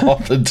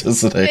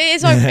 Authenticity.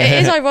 It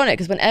is ironic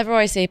because whenever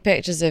I see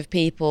pictures of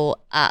people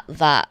at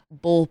that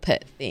ball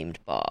pit themed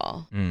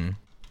bar,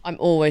 I'm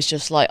always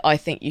just like, I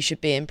think you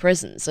should be in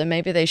prison. So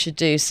maybe they should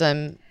do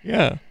some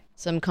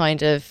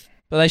kind of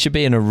But they should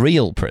be in a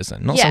real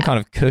prison, not some Yeah. kind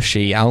of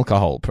cushy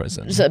alcohol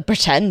prison. just a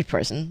pretend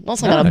prison, not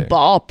some kind No. of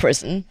bar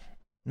prison.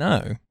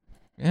 No.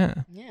 Yeah.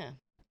 Yeah.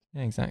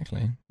 Yeah,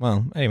 exactly.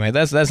 Well, anyway,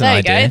 there's an There you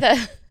idea. go.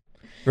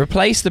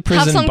 Replace the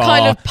prison some bar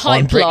kind of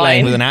on Brick Lane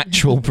pipeline. with an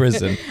actual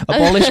prison.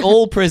 Abolish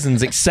all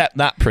prisons except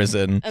that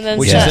prison, And then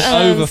which send- is an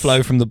and then-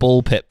 overflow from the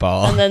ball pit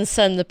bar. And then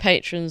send the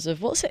patrons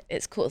of what's it?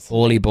 It's called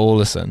Orly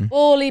Ballerson.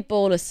 Orly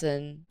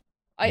Ballerson.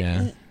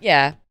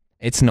 Yeah.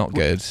 It's not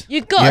good.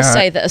 You got to Yeah.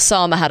 say that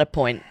Osama had a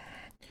point.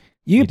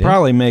 You'd did?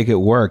 probably make it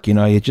work.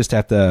 You just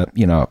have to,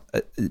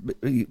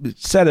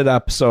 set it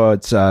up so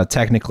it's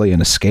technically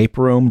an escape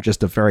room,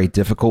 just a very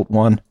difficult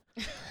one.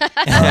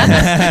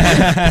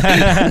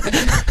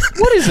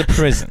 What is a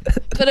prison?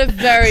 But a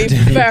very,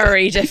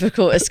 very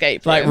difficult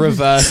escape room. Like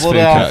reverse Slow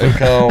down,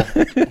 Foucault.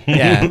 Foucault.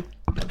 Yeah.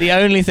 The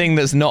only thing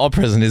that's not a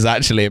prison is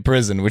actually a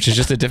prison, which is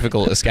just a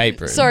difficult escape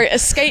room. Sorry,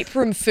 Escape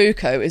Room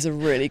Foucault is a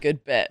really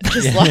good bit.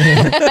 Just like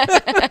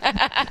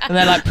And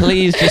they're like,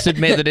 please just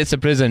admit that it's a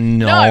prison.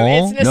 No. no,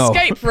 it's an No.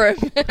 escape room.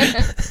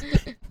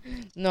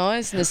 No,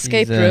 it's an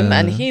escape He's, room,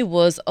 and he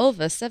was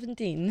over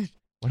 17.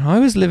 When I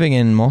was living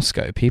in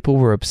Moscow, people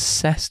were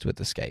obsessed with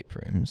escape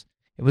rooms.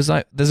 It was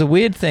like, there's a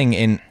weird thing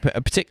in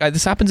particular.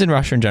 This happens in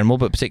Russia in general,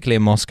 but particularly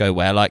in Moscow,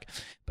 where like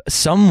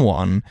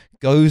someone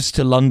goes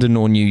to London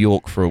or New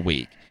York for a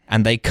week,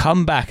 and they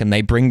come back and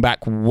they bring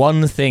back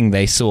one thing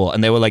they saw,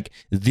 and they were like,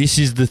 this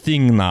is the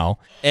thing now.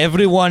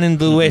 Everyone in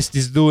the West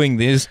is doing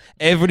this.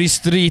 Every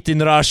street in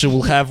Russia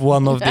will have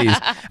one of these.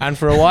 And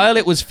for a while,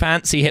 it was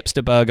fancy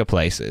hipster burger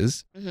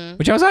places,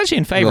 which I was actually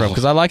in favor of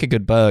because I like a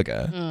good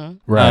burger.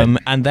 Right.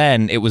 And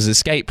then it was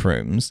escape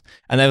rooms,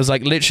 and there was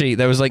like literally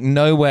there was like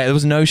nowhere, there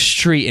was no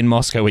street in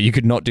Moscow where you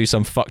could not do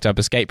some fucked up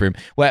escape room.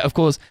 Where of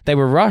course they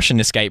were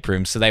Russian escape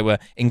rooms, so they were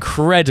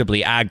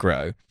incredibly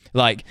aggro.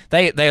 Like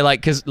they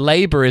like, because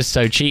labor is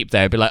so cheap,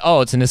 they'd be like,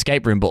 oh, it's an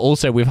escape room, but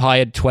also we've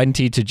hired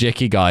 20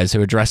 Tajiki guys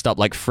who are dressed up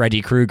like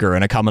Freddy Krueger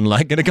and are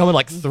gonna come and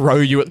like throw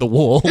you at the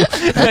wall when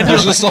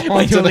There's just a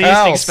when you're haunted least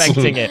house.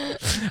 expecting it.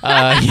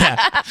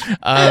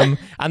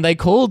 And they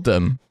called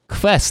them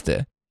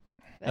Queste.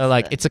 They're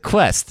like, it's a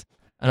quest.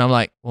 And I'm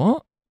like,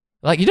 what?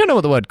 Like, you don't know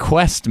what the word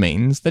quest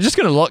means. They're just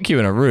going to lock you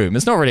in a room.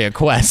 It's not really a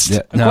quest. Yeah,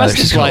 A no, quest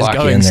they're just is gonna like lock you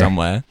going in there.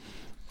 somewhere.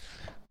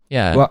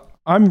 Yeah. Well,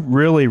 I'm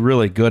really,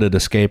 really good at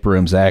escape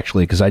rooms,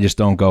 actually, because I just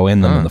don't go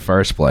in them in the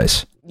first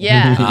place.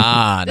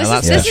 Yeah. no,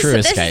 that's this the true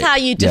is escape. how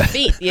you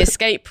defeat the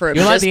escape room.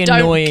 You're like Just the don't-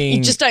 annoying-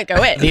 You just don't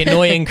go in. The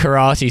annoying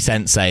karate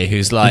sensei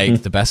who's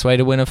like, the best way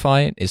to win a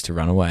fight is to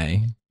run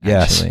away.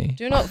 Yes. Actually.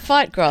 Do not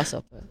fight,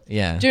 Grasshopper.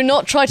 Yeah. Do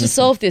not try to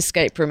solve the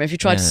escape room. If you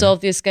try to Yeah.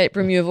 solve the escape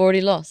room, you have already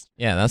lost.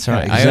 Yeah, that's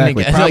right. Yeah, I only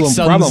exactly. get like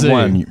Sun Problem Tzu.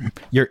 one,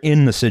 you're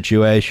in the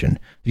situation.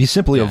 If you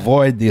simply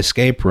avoid the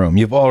escape room,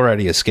 you've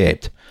already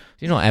escaped.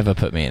 Do not ever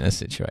put me in a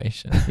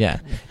situation. Yeah.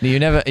 You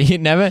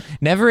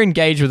never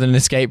engage with an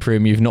escape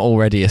room you've not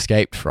already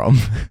escaped from.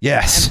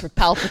 Yes. Emperor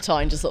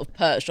Palpatine just sort of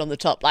perched on the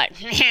top like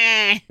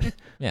Yeah,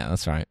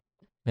 that's right.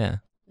 Yeah.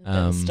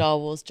 Star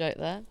Wars joke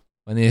there.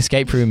 When the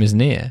escape room is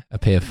near,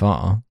 appear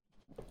far.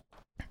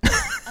 I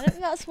don't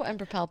think that's what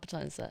Emperor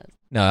Palpatine says.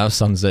 No, that was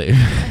Sun Tzu.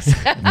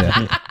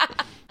 Yeah.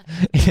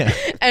 yeah.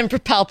 Emperor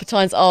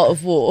Palpatine's Art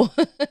of War.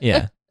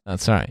 Yeah,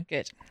 that's right.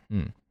 Good.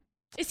 Mm.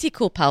 Is he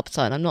called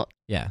Palpatine? I'm not.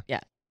 Yeah.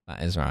 Yeah.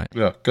 That is right.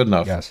 Yeah, good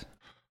enough. Yes.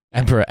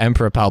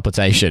 Emperor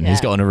Palpitation. He's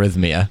Yeah. got an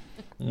arrhythmia.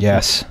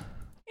 Yes.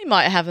 He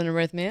might have an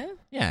arrhythmia.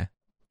 Yeah.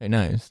 Who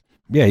knows?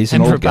 Yeah, he's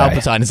an Emperor old guy.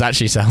 Palpatine is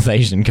actually South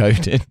Asian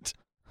coded.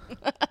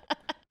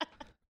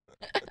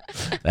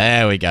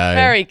 There we go.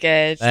 Very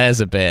good. There's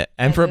a bit.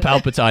 Emperor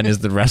Palpatine is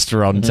the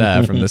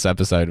restaurateur from this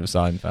episode of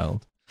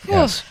Seinfeld.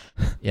 Yes.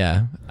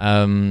 Yeah.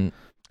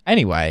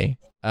 Anyway,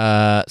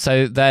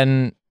 so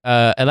then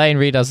Elaine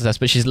redoes the test,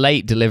 but she's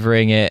late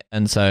delivering it,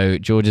 and so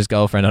George's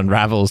girlfriend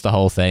unravels the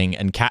whole thing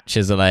and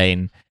catches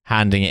Elaine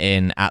handing it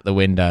in at the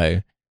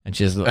window, and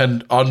she's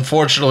And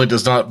unfortunately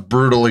does not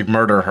brutally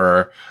murder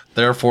her,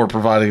 therefore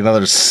providing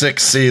another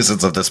 6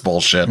 seasons of this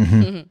bullshit.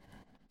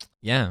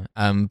 yeah.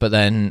 But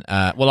then,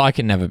 well, I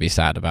can never be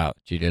sad about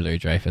Julia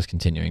Louis-Dreyfus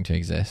continuing to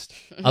exist,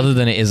 other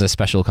than it is a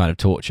special kind of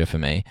torture for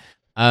me.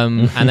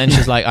 And then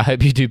she's like, "I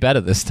hope you do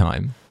better this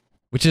time,"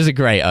 which is a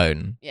great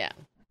own. Yeah.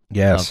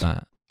 Yes. Love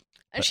that.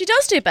 And she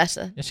does do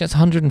better. Yeah, she gets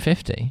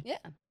 150. Yeah.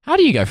 How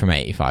do you go from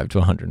 85 to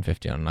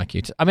 150 on an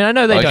IQ test? I mean, I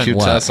know they IQ don't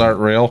work. tests aren't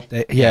real.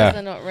 Yeah.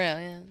 They're not real,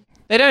 yeah.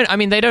 They don't. I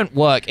mean, they don't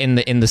work in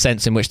the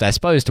sense in which they're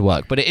supposed to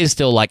work. But it is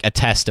still like a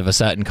test of a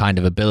certain kind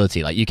of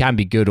ability. Like you can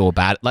be good or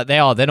bad. Like they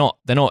are. They're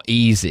not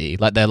easy.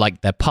 Like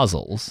they're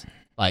puzzles.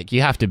 Like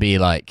you have to be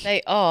like.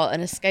 They are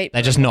an escape.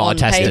 They're just room not a on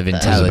test of paper. I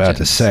was about to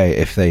intelligence. say,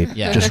 if they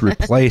Yeah. just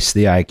replace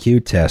the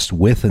IQ test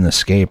with an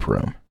escape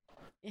room.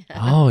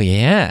 Oh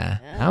yeah,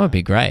 that would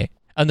be great.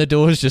 And the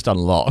door's just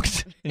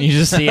unlocked, and you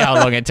just see how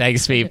long it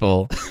takes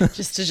people.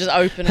 Just to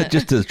open it.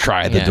 Just to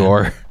try the Yeah.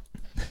 door.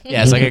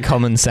 Yeah, it's like a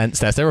common sense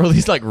test. There are all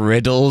these like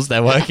riddles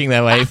they're working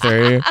their way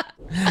through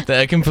that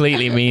are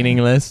completely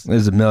meaningless.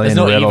 There's a million There's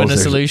not riddles. even a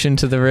There's- solution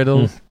to the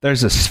riddle.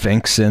 There's a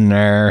sphinx in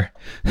there.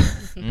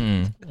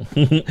 Mm.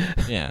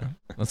 Yeah,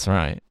 that's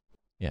right.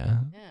 Yeah.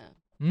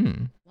 Yeah.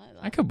 Mm. Like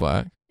That that. could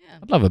work. Yeah.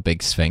 I'd love a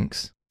big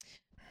sphinx.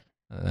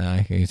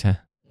 I could,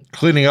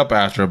 Cleaning up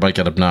after it might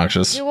get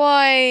obnoxious. Do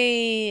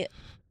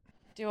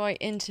I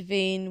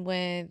intervene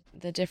with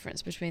the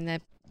difference between their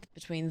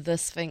between the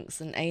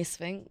Sphinx and a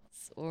Sphinx,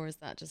 or is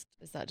that just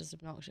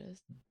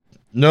obnoxious?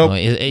 Nope. Oh,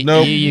 are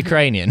Nope. you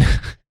Ukrainian?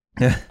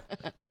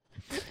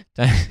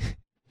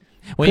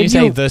 When Could you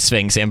say you- the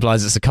Sphinx, it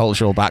implies it's a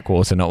cultural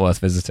backwater not worth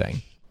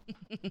visiting.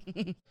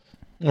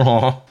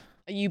 Aw.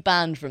 Are you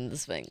banned from the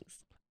Sphinx?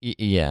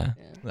 Yeah,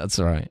 that's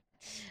right.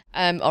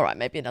 All right,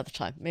 maybe another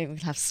time. Maybe we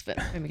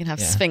can have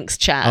Yeah. Sphinx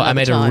chat. Oh, I another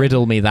made time. a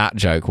riddle me that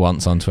joke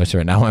once on Twitter,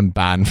 and now I'm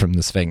banned from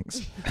the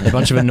Sphinx. A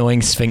bunch of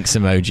annoying Sphinx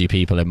emoji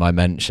people in my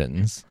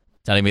mentions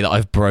telling me that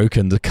I've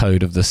broken the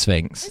code of the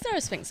Sphinx. Is there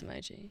a Sphinx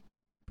emoji?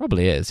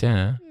 Probably is,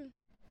 yeah. Hmm.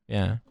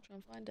 Yeah. I'll try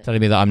and find it. Telling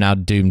me that I'm now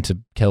doomed to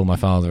kill my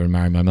father and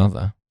marry my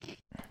mother.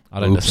 I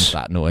don't Oops. listen to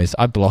that noise.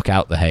 I block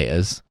out the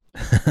haters.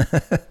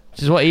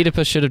 Which is what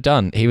Oedipus should have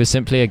done. He was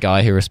simply a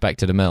guy who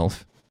respected a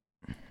MILF.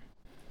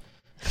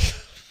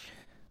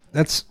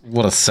 That's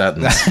What a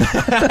sentence.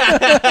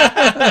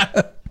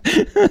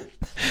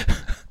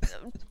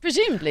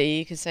 Presumably,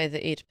 you could say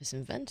that Oedipus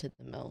invented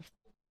the MILF.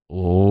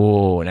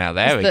 Oh, now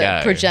there we the go.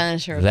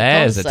 progenitor of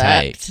There's the a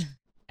take. concept.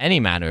 Any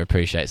man who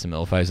appreciates a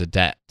MILF owes a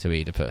debt to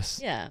Oedipus.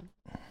 Yeah.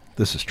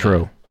 this is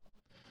true.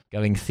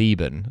 Going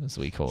Theban, as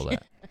we call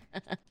it.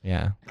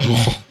 Yeah.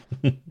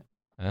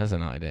 There's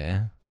an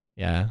idea.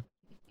 Yeah.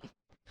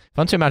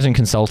 Fun to imagine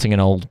consulting an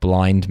old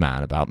blind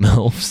man about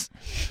MILFs.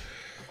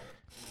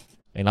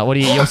 Being like,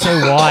 you're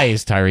so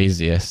wise,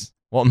 Tiresias.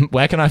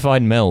 Where can I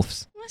find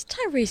MILFs? Why does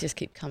Tiresias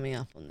keep coming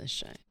up on this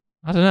show?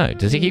 I don't know.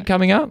 Does he keep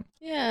coming up?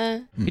 Yeah.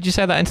 Could you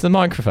say that into the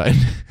microphone?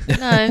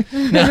 No.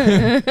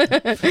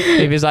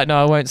 If he's like,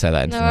 no, I won't say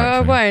that into No, the I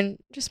microphone.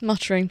 won't. Just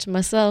muttering to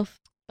myself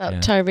about Yeah.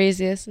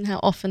 Tiresias and how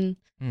often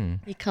Hmm.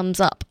 he comes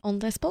up on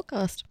this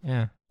podcast.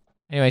 Yeah.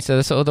 Anyway,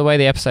 so the way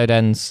the episode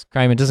ends,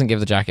 Kramer doesn't give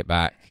the jacket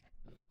back.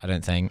 I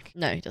don't think.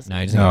 No, he doesn't. No,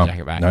 he doesn't No, give the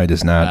jacket back. no, he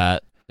does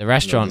not. The No,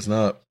 restaurant, it's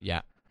not.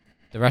 yeah,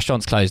 the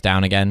restaurant's closed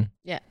down again.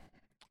 Yeah.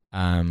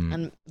 And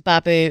And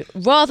Babu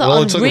rather It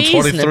only took him 23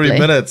 unreasonably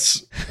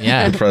minutes.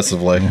 yeah.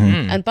 Impressively.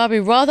 Mhm. and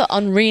Babu rather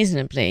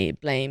unreasonably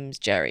blames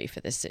Jerry for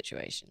this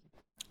situation.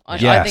 I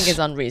Yes. think is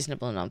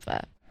unreasonable and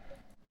unfair.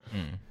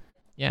 Hmm.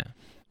 Yeah.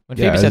 When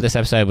Yeah, Phoebe said it- this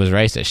episode was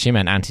racist, she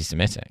meant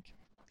anti-Semitic.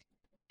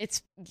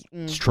 It's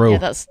true. Yeah,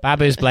 that's.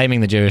 Babu's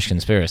blaming the Jewish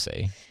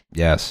conspiracy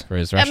Yes. for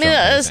his I restaurant. mean,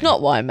 that's closing.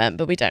 not what I meant,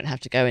 but we don't have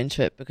to go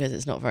into it because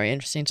it's not very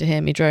interesting to hear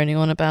me droning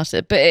on about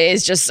it. But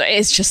it's just so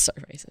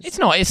racist.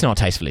 It's not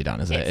tastefully done,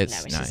 is it?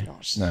 It's just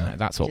not. No.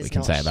 That's what It we is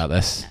can say not. about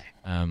this.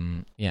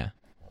 No. Yeah.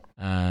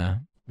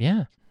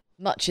 Yeah.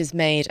 Much is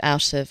made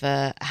out of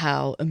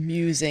how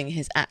amusing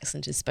his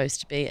accent is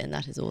supposed to be, and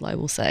that is all I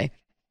will say.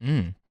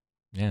 Mm.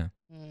 Yeah.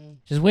 Mm.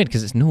 Which is weird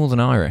because it's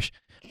Northern Irish.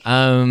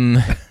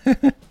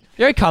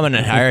 Very common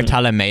in here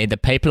telling me the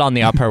people on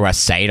the Upper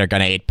West Side are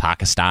going to eat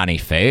Pakistani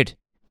food.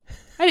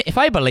 If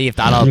I believe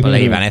that, I'll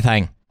believe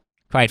anything.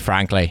 Quite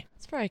frankly.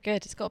 It's very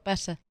good. It's got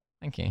better.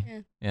 Thank you. Yeah.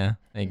 Yeah,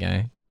 there you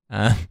go.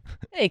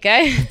 There you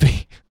go.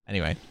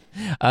 Anyway,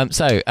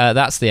 so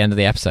that's the end of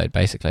the episode,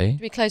 basically.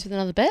 Should we close with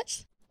another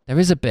bit? There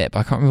is a bit, but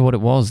I can't remember what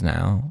it was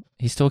now.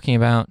 He's talking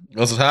about...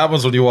 That's what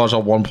happens when you watch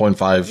on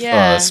 1.5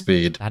 Yeah.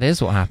 speed. That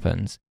is what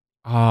happens.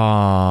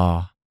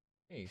 Ah.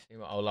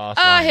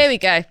 Here we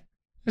go.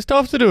 It's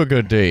tough to do a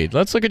good deed.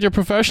 Let's look at your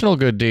professional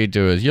good deed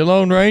doers. Your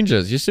Lone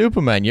Rangers, your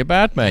Superman, your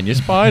Batman, your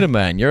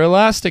Spider-Man, your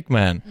Elastic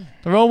Man.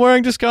 They're all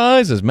wearing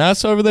disguises,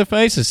 masks over their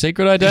faces,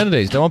 secret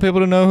identities. Don't want people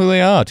to know who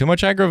they are. Too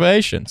much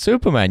aggravation.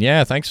 Superman,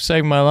 yeah, thanks for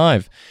saving my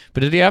life.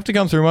 But did he have to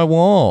come through my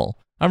wall?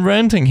 I'm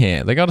renting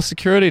here. They got a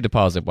security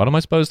deposit. What am I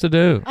supposed to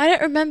do? I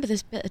don't remember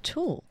this bit at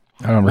all.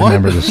 I don't What?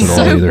 remember this at all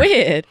So either.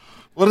 weird.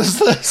 What is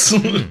this?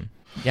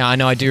 Yeah, I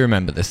know. I do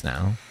remember this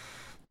now.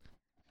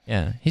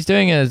 Yeah, he's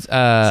doing a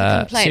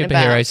complaint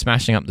superhero about-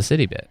 smashing up the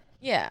city bit.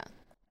 Yeah.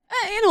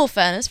 In all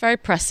fairness, very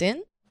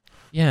prescient.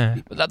 Yeah,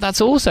 but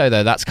that's also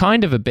though that's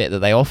kind of a bit that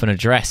they often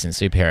address in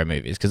superhero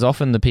movies because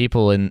often the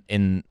people in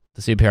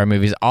the superhero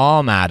movies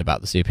are mad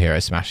about the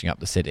superhero smashing up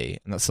the city,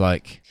 and that's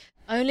like,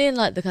 Only in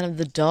like the kind of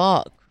the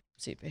dark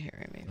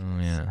superhero movies. oh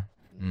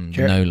yeah,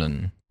 Jer-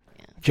 Nolan.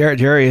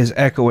 Jerry is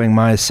echoing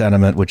my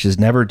sentiment, which is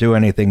never do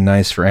anything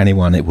nice for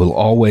anyone. It will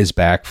always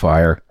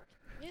backfire.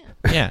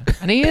 Yeah,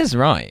 and he is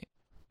right,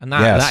 and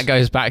that Yes. that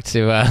goes back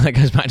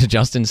to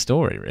Justin's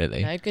story,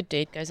 really. No good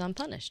deed goes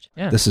unpunished.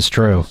 Yeah, This is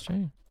true. that's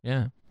true.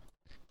 Yeah.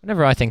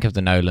 Whenever I think of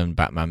the Nolan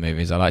Batman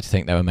movies, I like to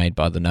think they were made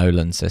by the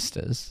Nolan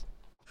sisters.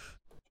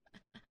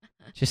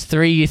 Just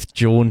three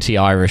jaunty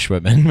Irish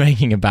women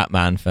making a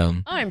Batman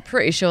film. I'm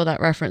pretty sure that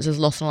reference is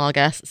lost on our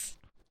guests.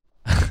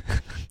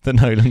 The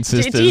Nolan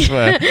sisters you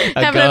were a have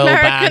an girl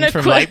American band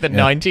from like the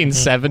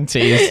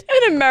 1970s.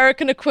 An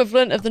American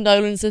equivalent of the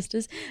Nolan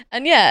sisters.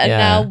 And yeah, and Yeah.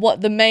 now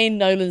what the main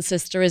Nolan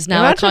sister is now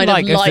Imagine, a kind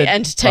like, of if light the-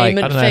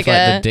 entertainment I don't know figure.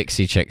 if like the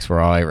Dixie Chicks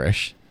were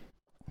Irish.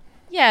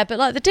 Yeah, but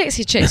like the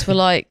Dixie Chicks were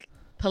like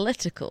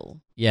political.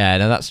 Yeah,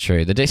 no, that's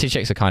true. The Dixie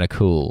Chicks are kind of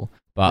cool,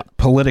 but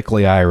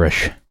Politically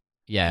Irish.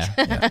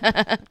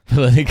 yeah,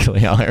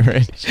 politically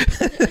Irish.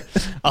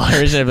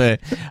 Irish,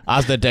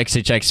 as the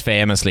Dixie Chicks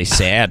famously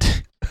said,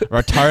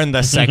 return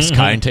the 6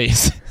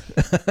 counties.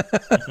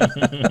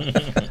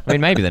 I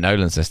mean, maybe the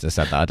Nolan sisters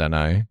said that. I don't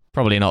know.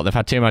 Probably not. They've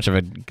had too much of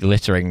a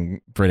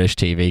glittering British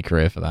TV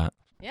career for that.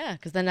 Yeah,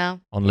 because they're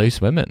now. On Loose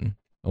Women,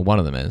 or one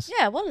of them is.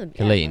 Yeah, one of them.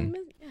 Colleen.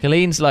 Yeah.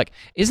 Colleen's like,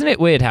 isn't it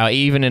weird how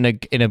even in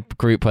a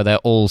group where they're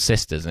all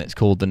sisters and it's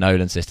called the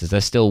Nolan sisters,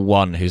 there's still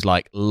one who's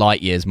like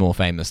light years more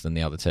famous than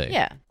the other two.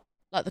 Yeah,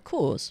 like The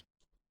Cause.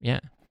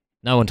 Yeah.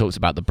 No one talks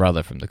about the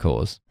brother from The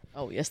Cause.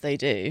 Oh, yes, they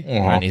do.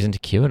 And he's into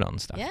QAnon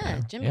stuff. Yeah,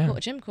 now.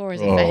 Jim Core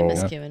is a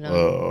famous Oh. QAnon.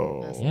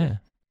 Oh. Yeah.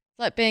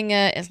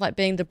 It's like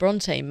being the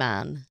Bronte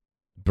man.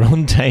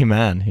 Bronte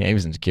man. Yeah, he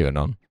was into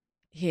QAnon.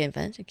 He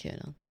invented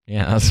QAnon.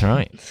 Yeah, that's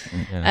right.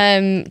 Yeah.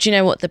 Do you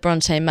know what the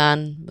Bronte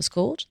man was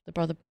called? The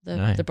No,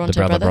 Bronte brother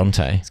brother.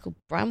 Bronte. It's called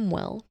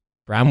Bramwell.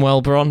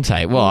 Bramwell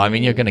Bronte. Well, I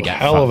mean, you're going to get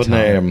Hell of a fucked up.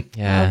 name.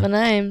 Yeah. Hell of a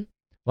name.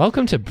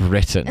 Welcome to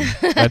Britain,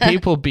 where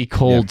people be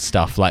called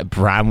stuff like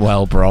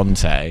Bramwell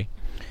Bronte.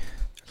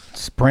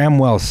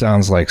 Bramwell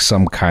sounds like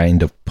some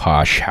kind of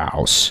posh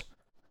house.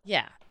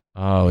 Yeah.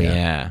 Oh,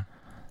 Yeah.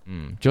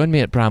 yeah. Join me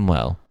at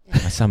Bramwell, my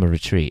summer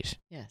retreat.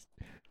 Yes.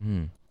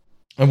 And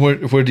where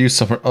do you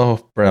suffer?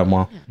 Oh,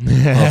 Bramwell.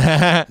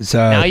 It's,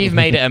 Now you've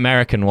made it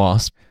American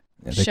Wasp.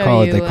 they Show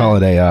call it you,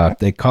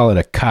 they call it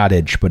a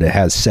cottage, but it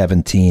has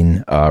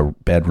 17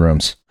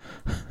 bedrooms.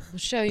 We'll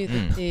show you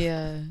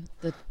the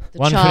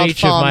One for child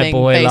each of my farming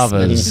boy basement.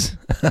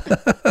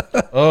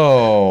 lovers.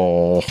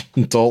 Oh,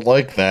 don't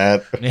like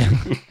that. Yeah.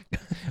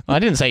 I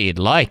didn't say you'd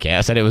like it.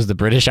 I said it was the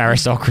British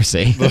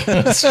aristocracy.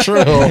 That's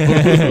true.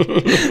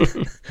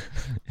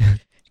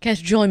 Can't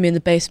you join me in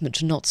the basement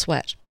to not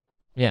sweat?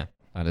 Yeah,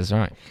 that is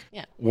right.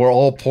 We're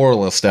all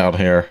poreless down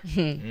here.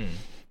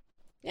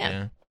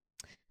 Yeah.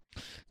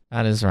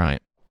 That is right.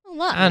 On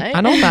that And, note.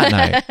 and on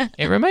that note,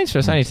 it remains for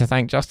us only to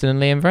thank Justin and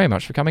Liam very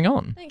much for coming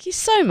on. Thank you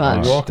so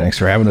much. You're welcome. Thanks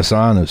for having us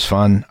on. It was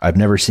fun. I've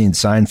never seen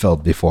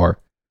Seinfeld before,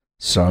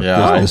 so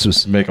Yeah, this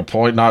was. Make a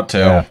point not to.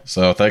 Yeah.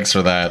 So thanks for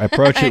I that.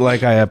 approach it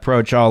like I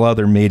approach all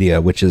other media,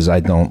 which is I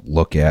don't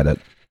look at it.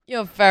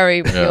 You're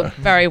very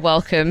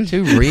welcome.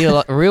 Two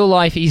real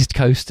life East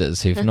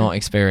Coasters who've not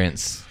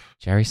experienced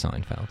Jerry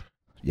Seinfeld.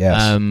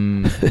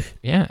 Yes.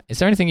 Yeah. Is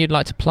there anything you'd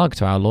like to plug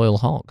to our loyal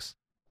hogs?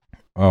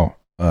 Oh,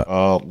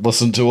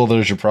 Listen to Well,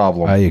 There's Your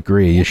Problem. I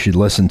agree. You should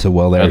listen to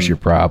Well, There's And- Your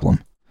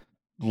Problem.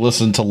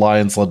 Listen to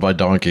Lions Led by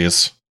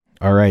Donkeys.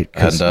 All right,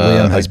 because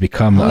And, Liam has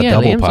become a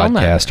double Liam's on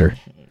that. podcaster.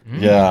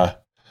 Yeah.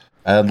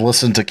 And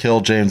listen to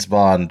Kill James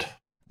Bond.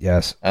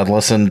 Yes. And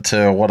listen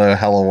to What a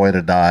Hell of a Way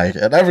to Die.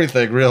 And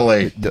everything,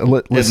 really. In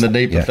the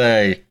Nate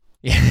Pathé.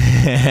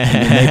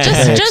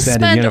 Just Extended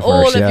spend universe,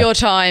 all yeah. of your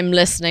time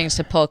listening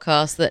to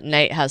podcasts that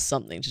Nate has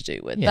something to do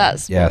with. Yeah.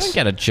 That's Yes. Don't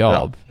get a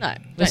job. no.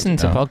 Listen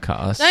to No.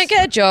 podcasts. Don't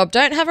get a job.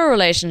 Don't have a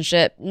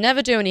relationship.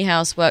 Never do any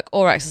housework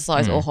or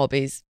exercise or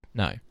hobbies.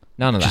 No.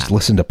 None of that. Just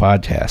listen to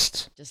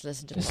podcasts. Just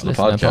listen to Just podcasts.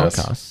 listen to podcasts.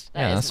 podcasts. That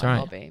Yeah, is that's my right.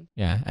 hobby.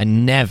 Yeah.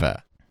 And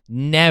never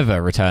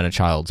return a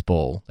child's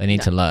ball. They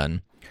need to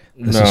learn.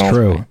 This No. is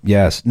true.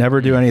 Yes.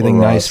 Never do anything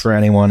Or nice us. for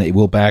anyone. It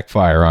will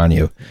backfire on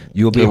you.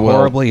 You will be It will.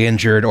 horribly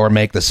injured or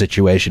make the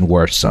situation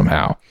worse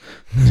somehow.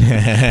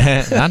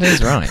 That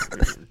is right.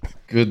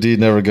 Good deed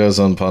never goes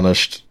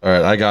unpunished. All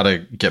right, I got to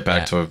get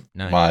back to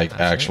No, my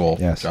absolutely. actual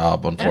Yes.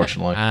 job,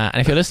 unfortunately. And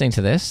if you're listening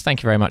to this,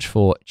 thank you very much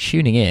for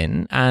tuning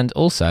in. And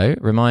also,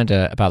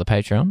 reminder about the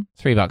Patreon: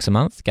 $3 a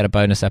month, get a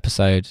bonus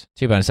episode,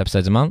 2 bonus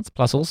episodes a month.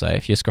 Plus, also,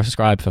 if you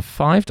subscribe for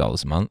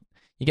 $5 a month,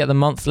 you get the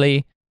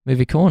monthly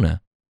movie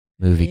corner.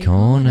 Movie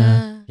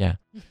corner. Yeah.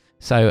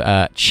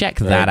 So check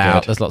that Very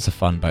out. good. There's lots of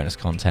fun bonus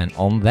content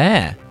on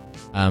there.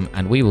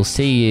 And we will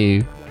see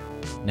you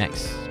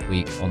next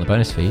week on the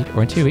bonus feed,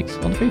 or in 2 weeks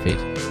on the free feed.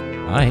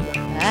 Bye.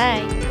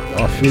 Bye.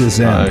 Auf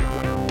Wiedersehen. Bye.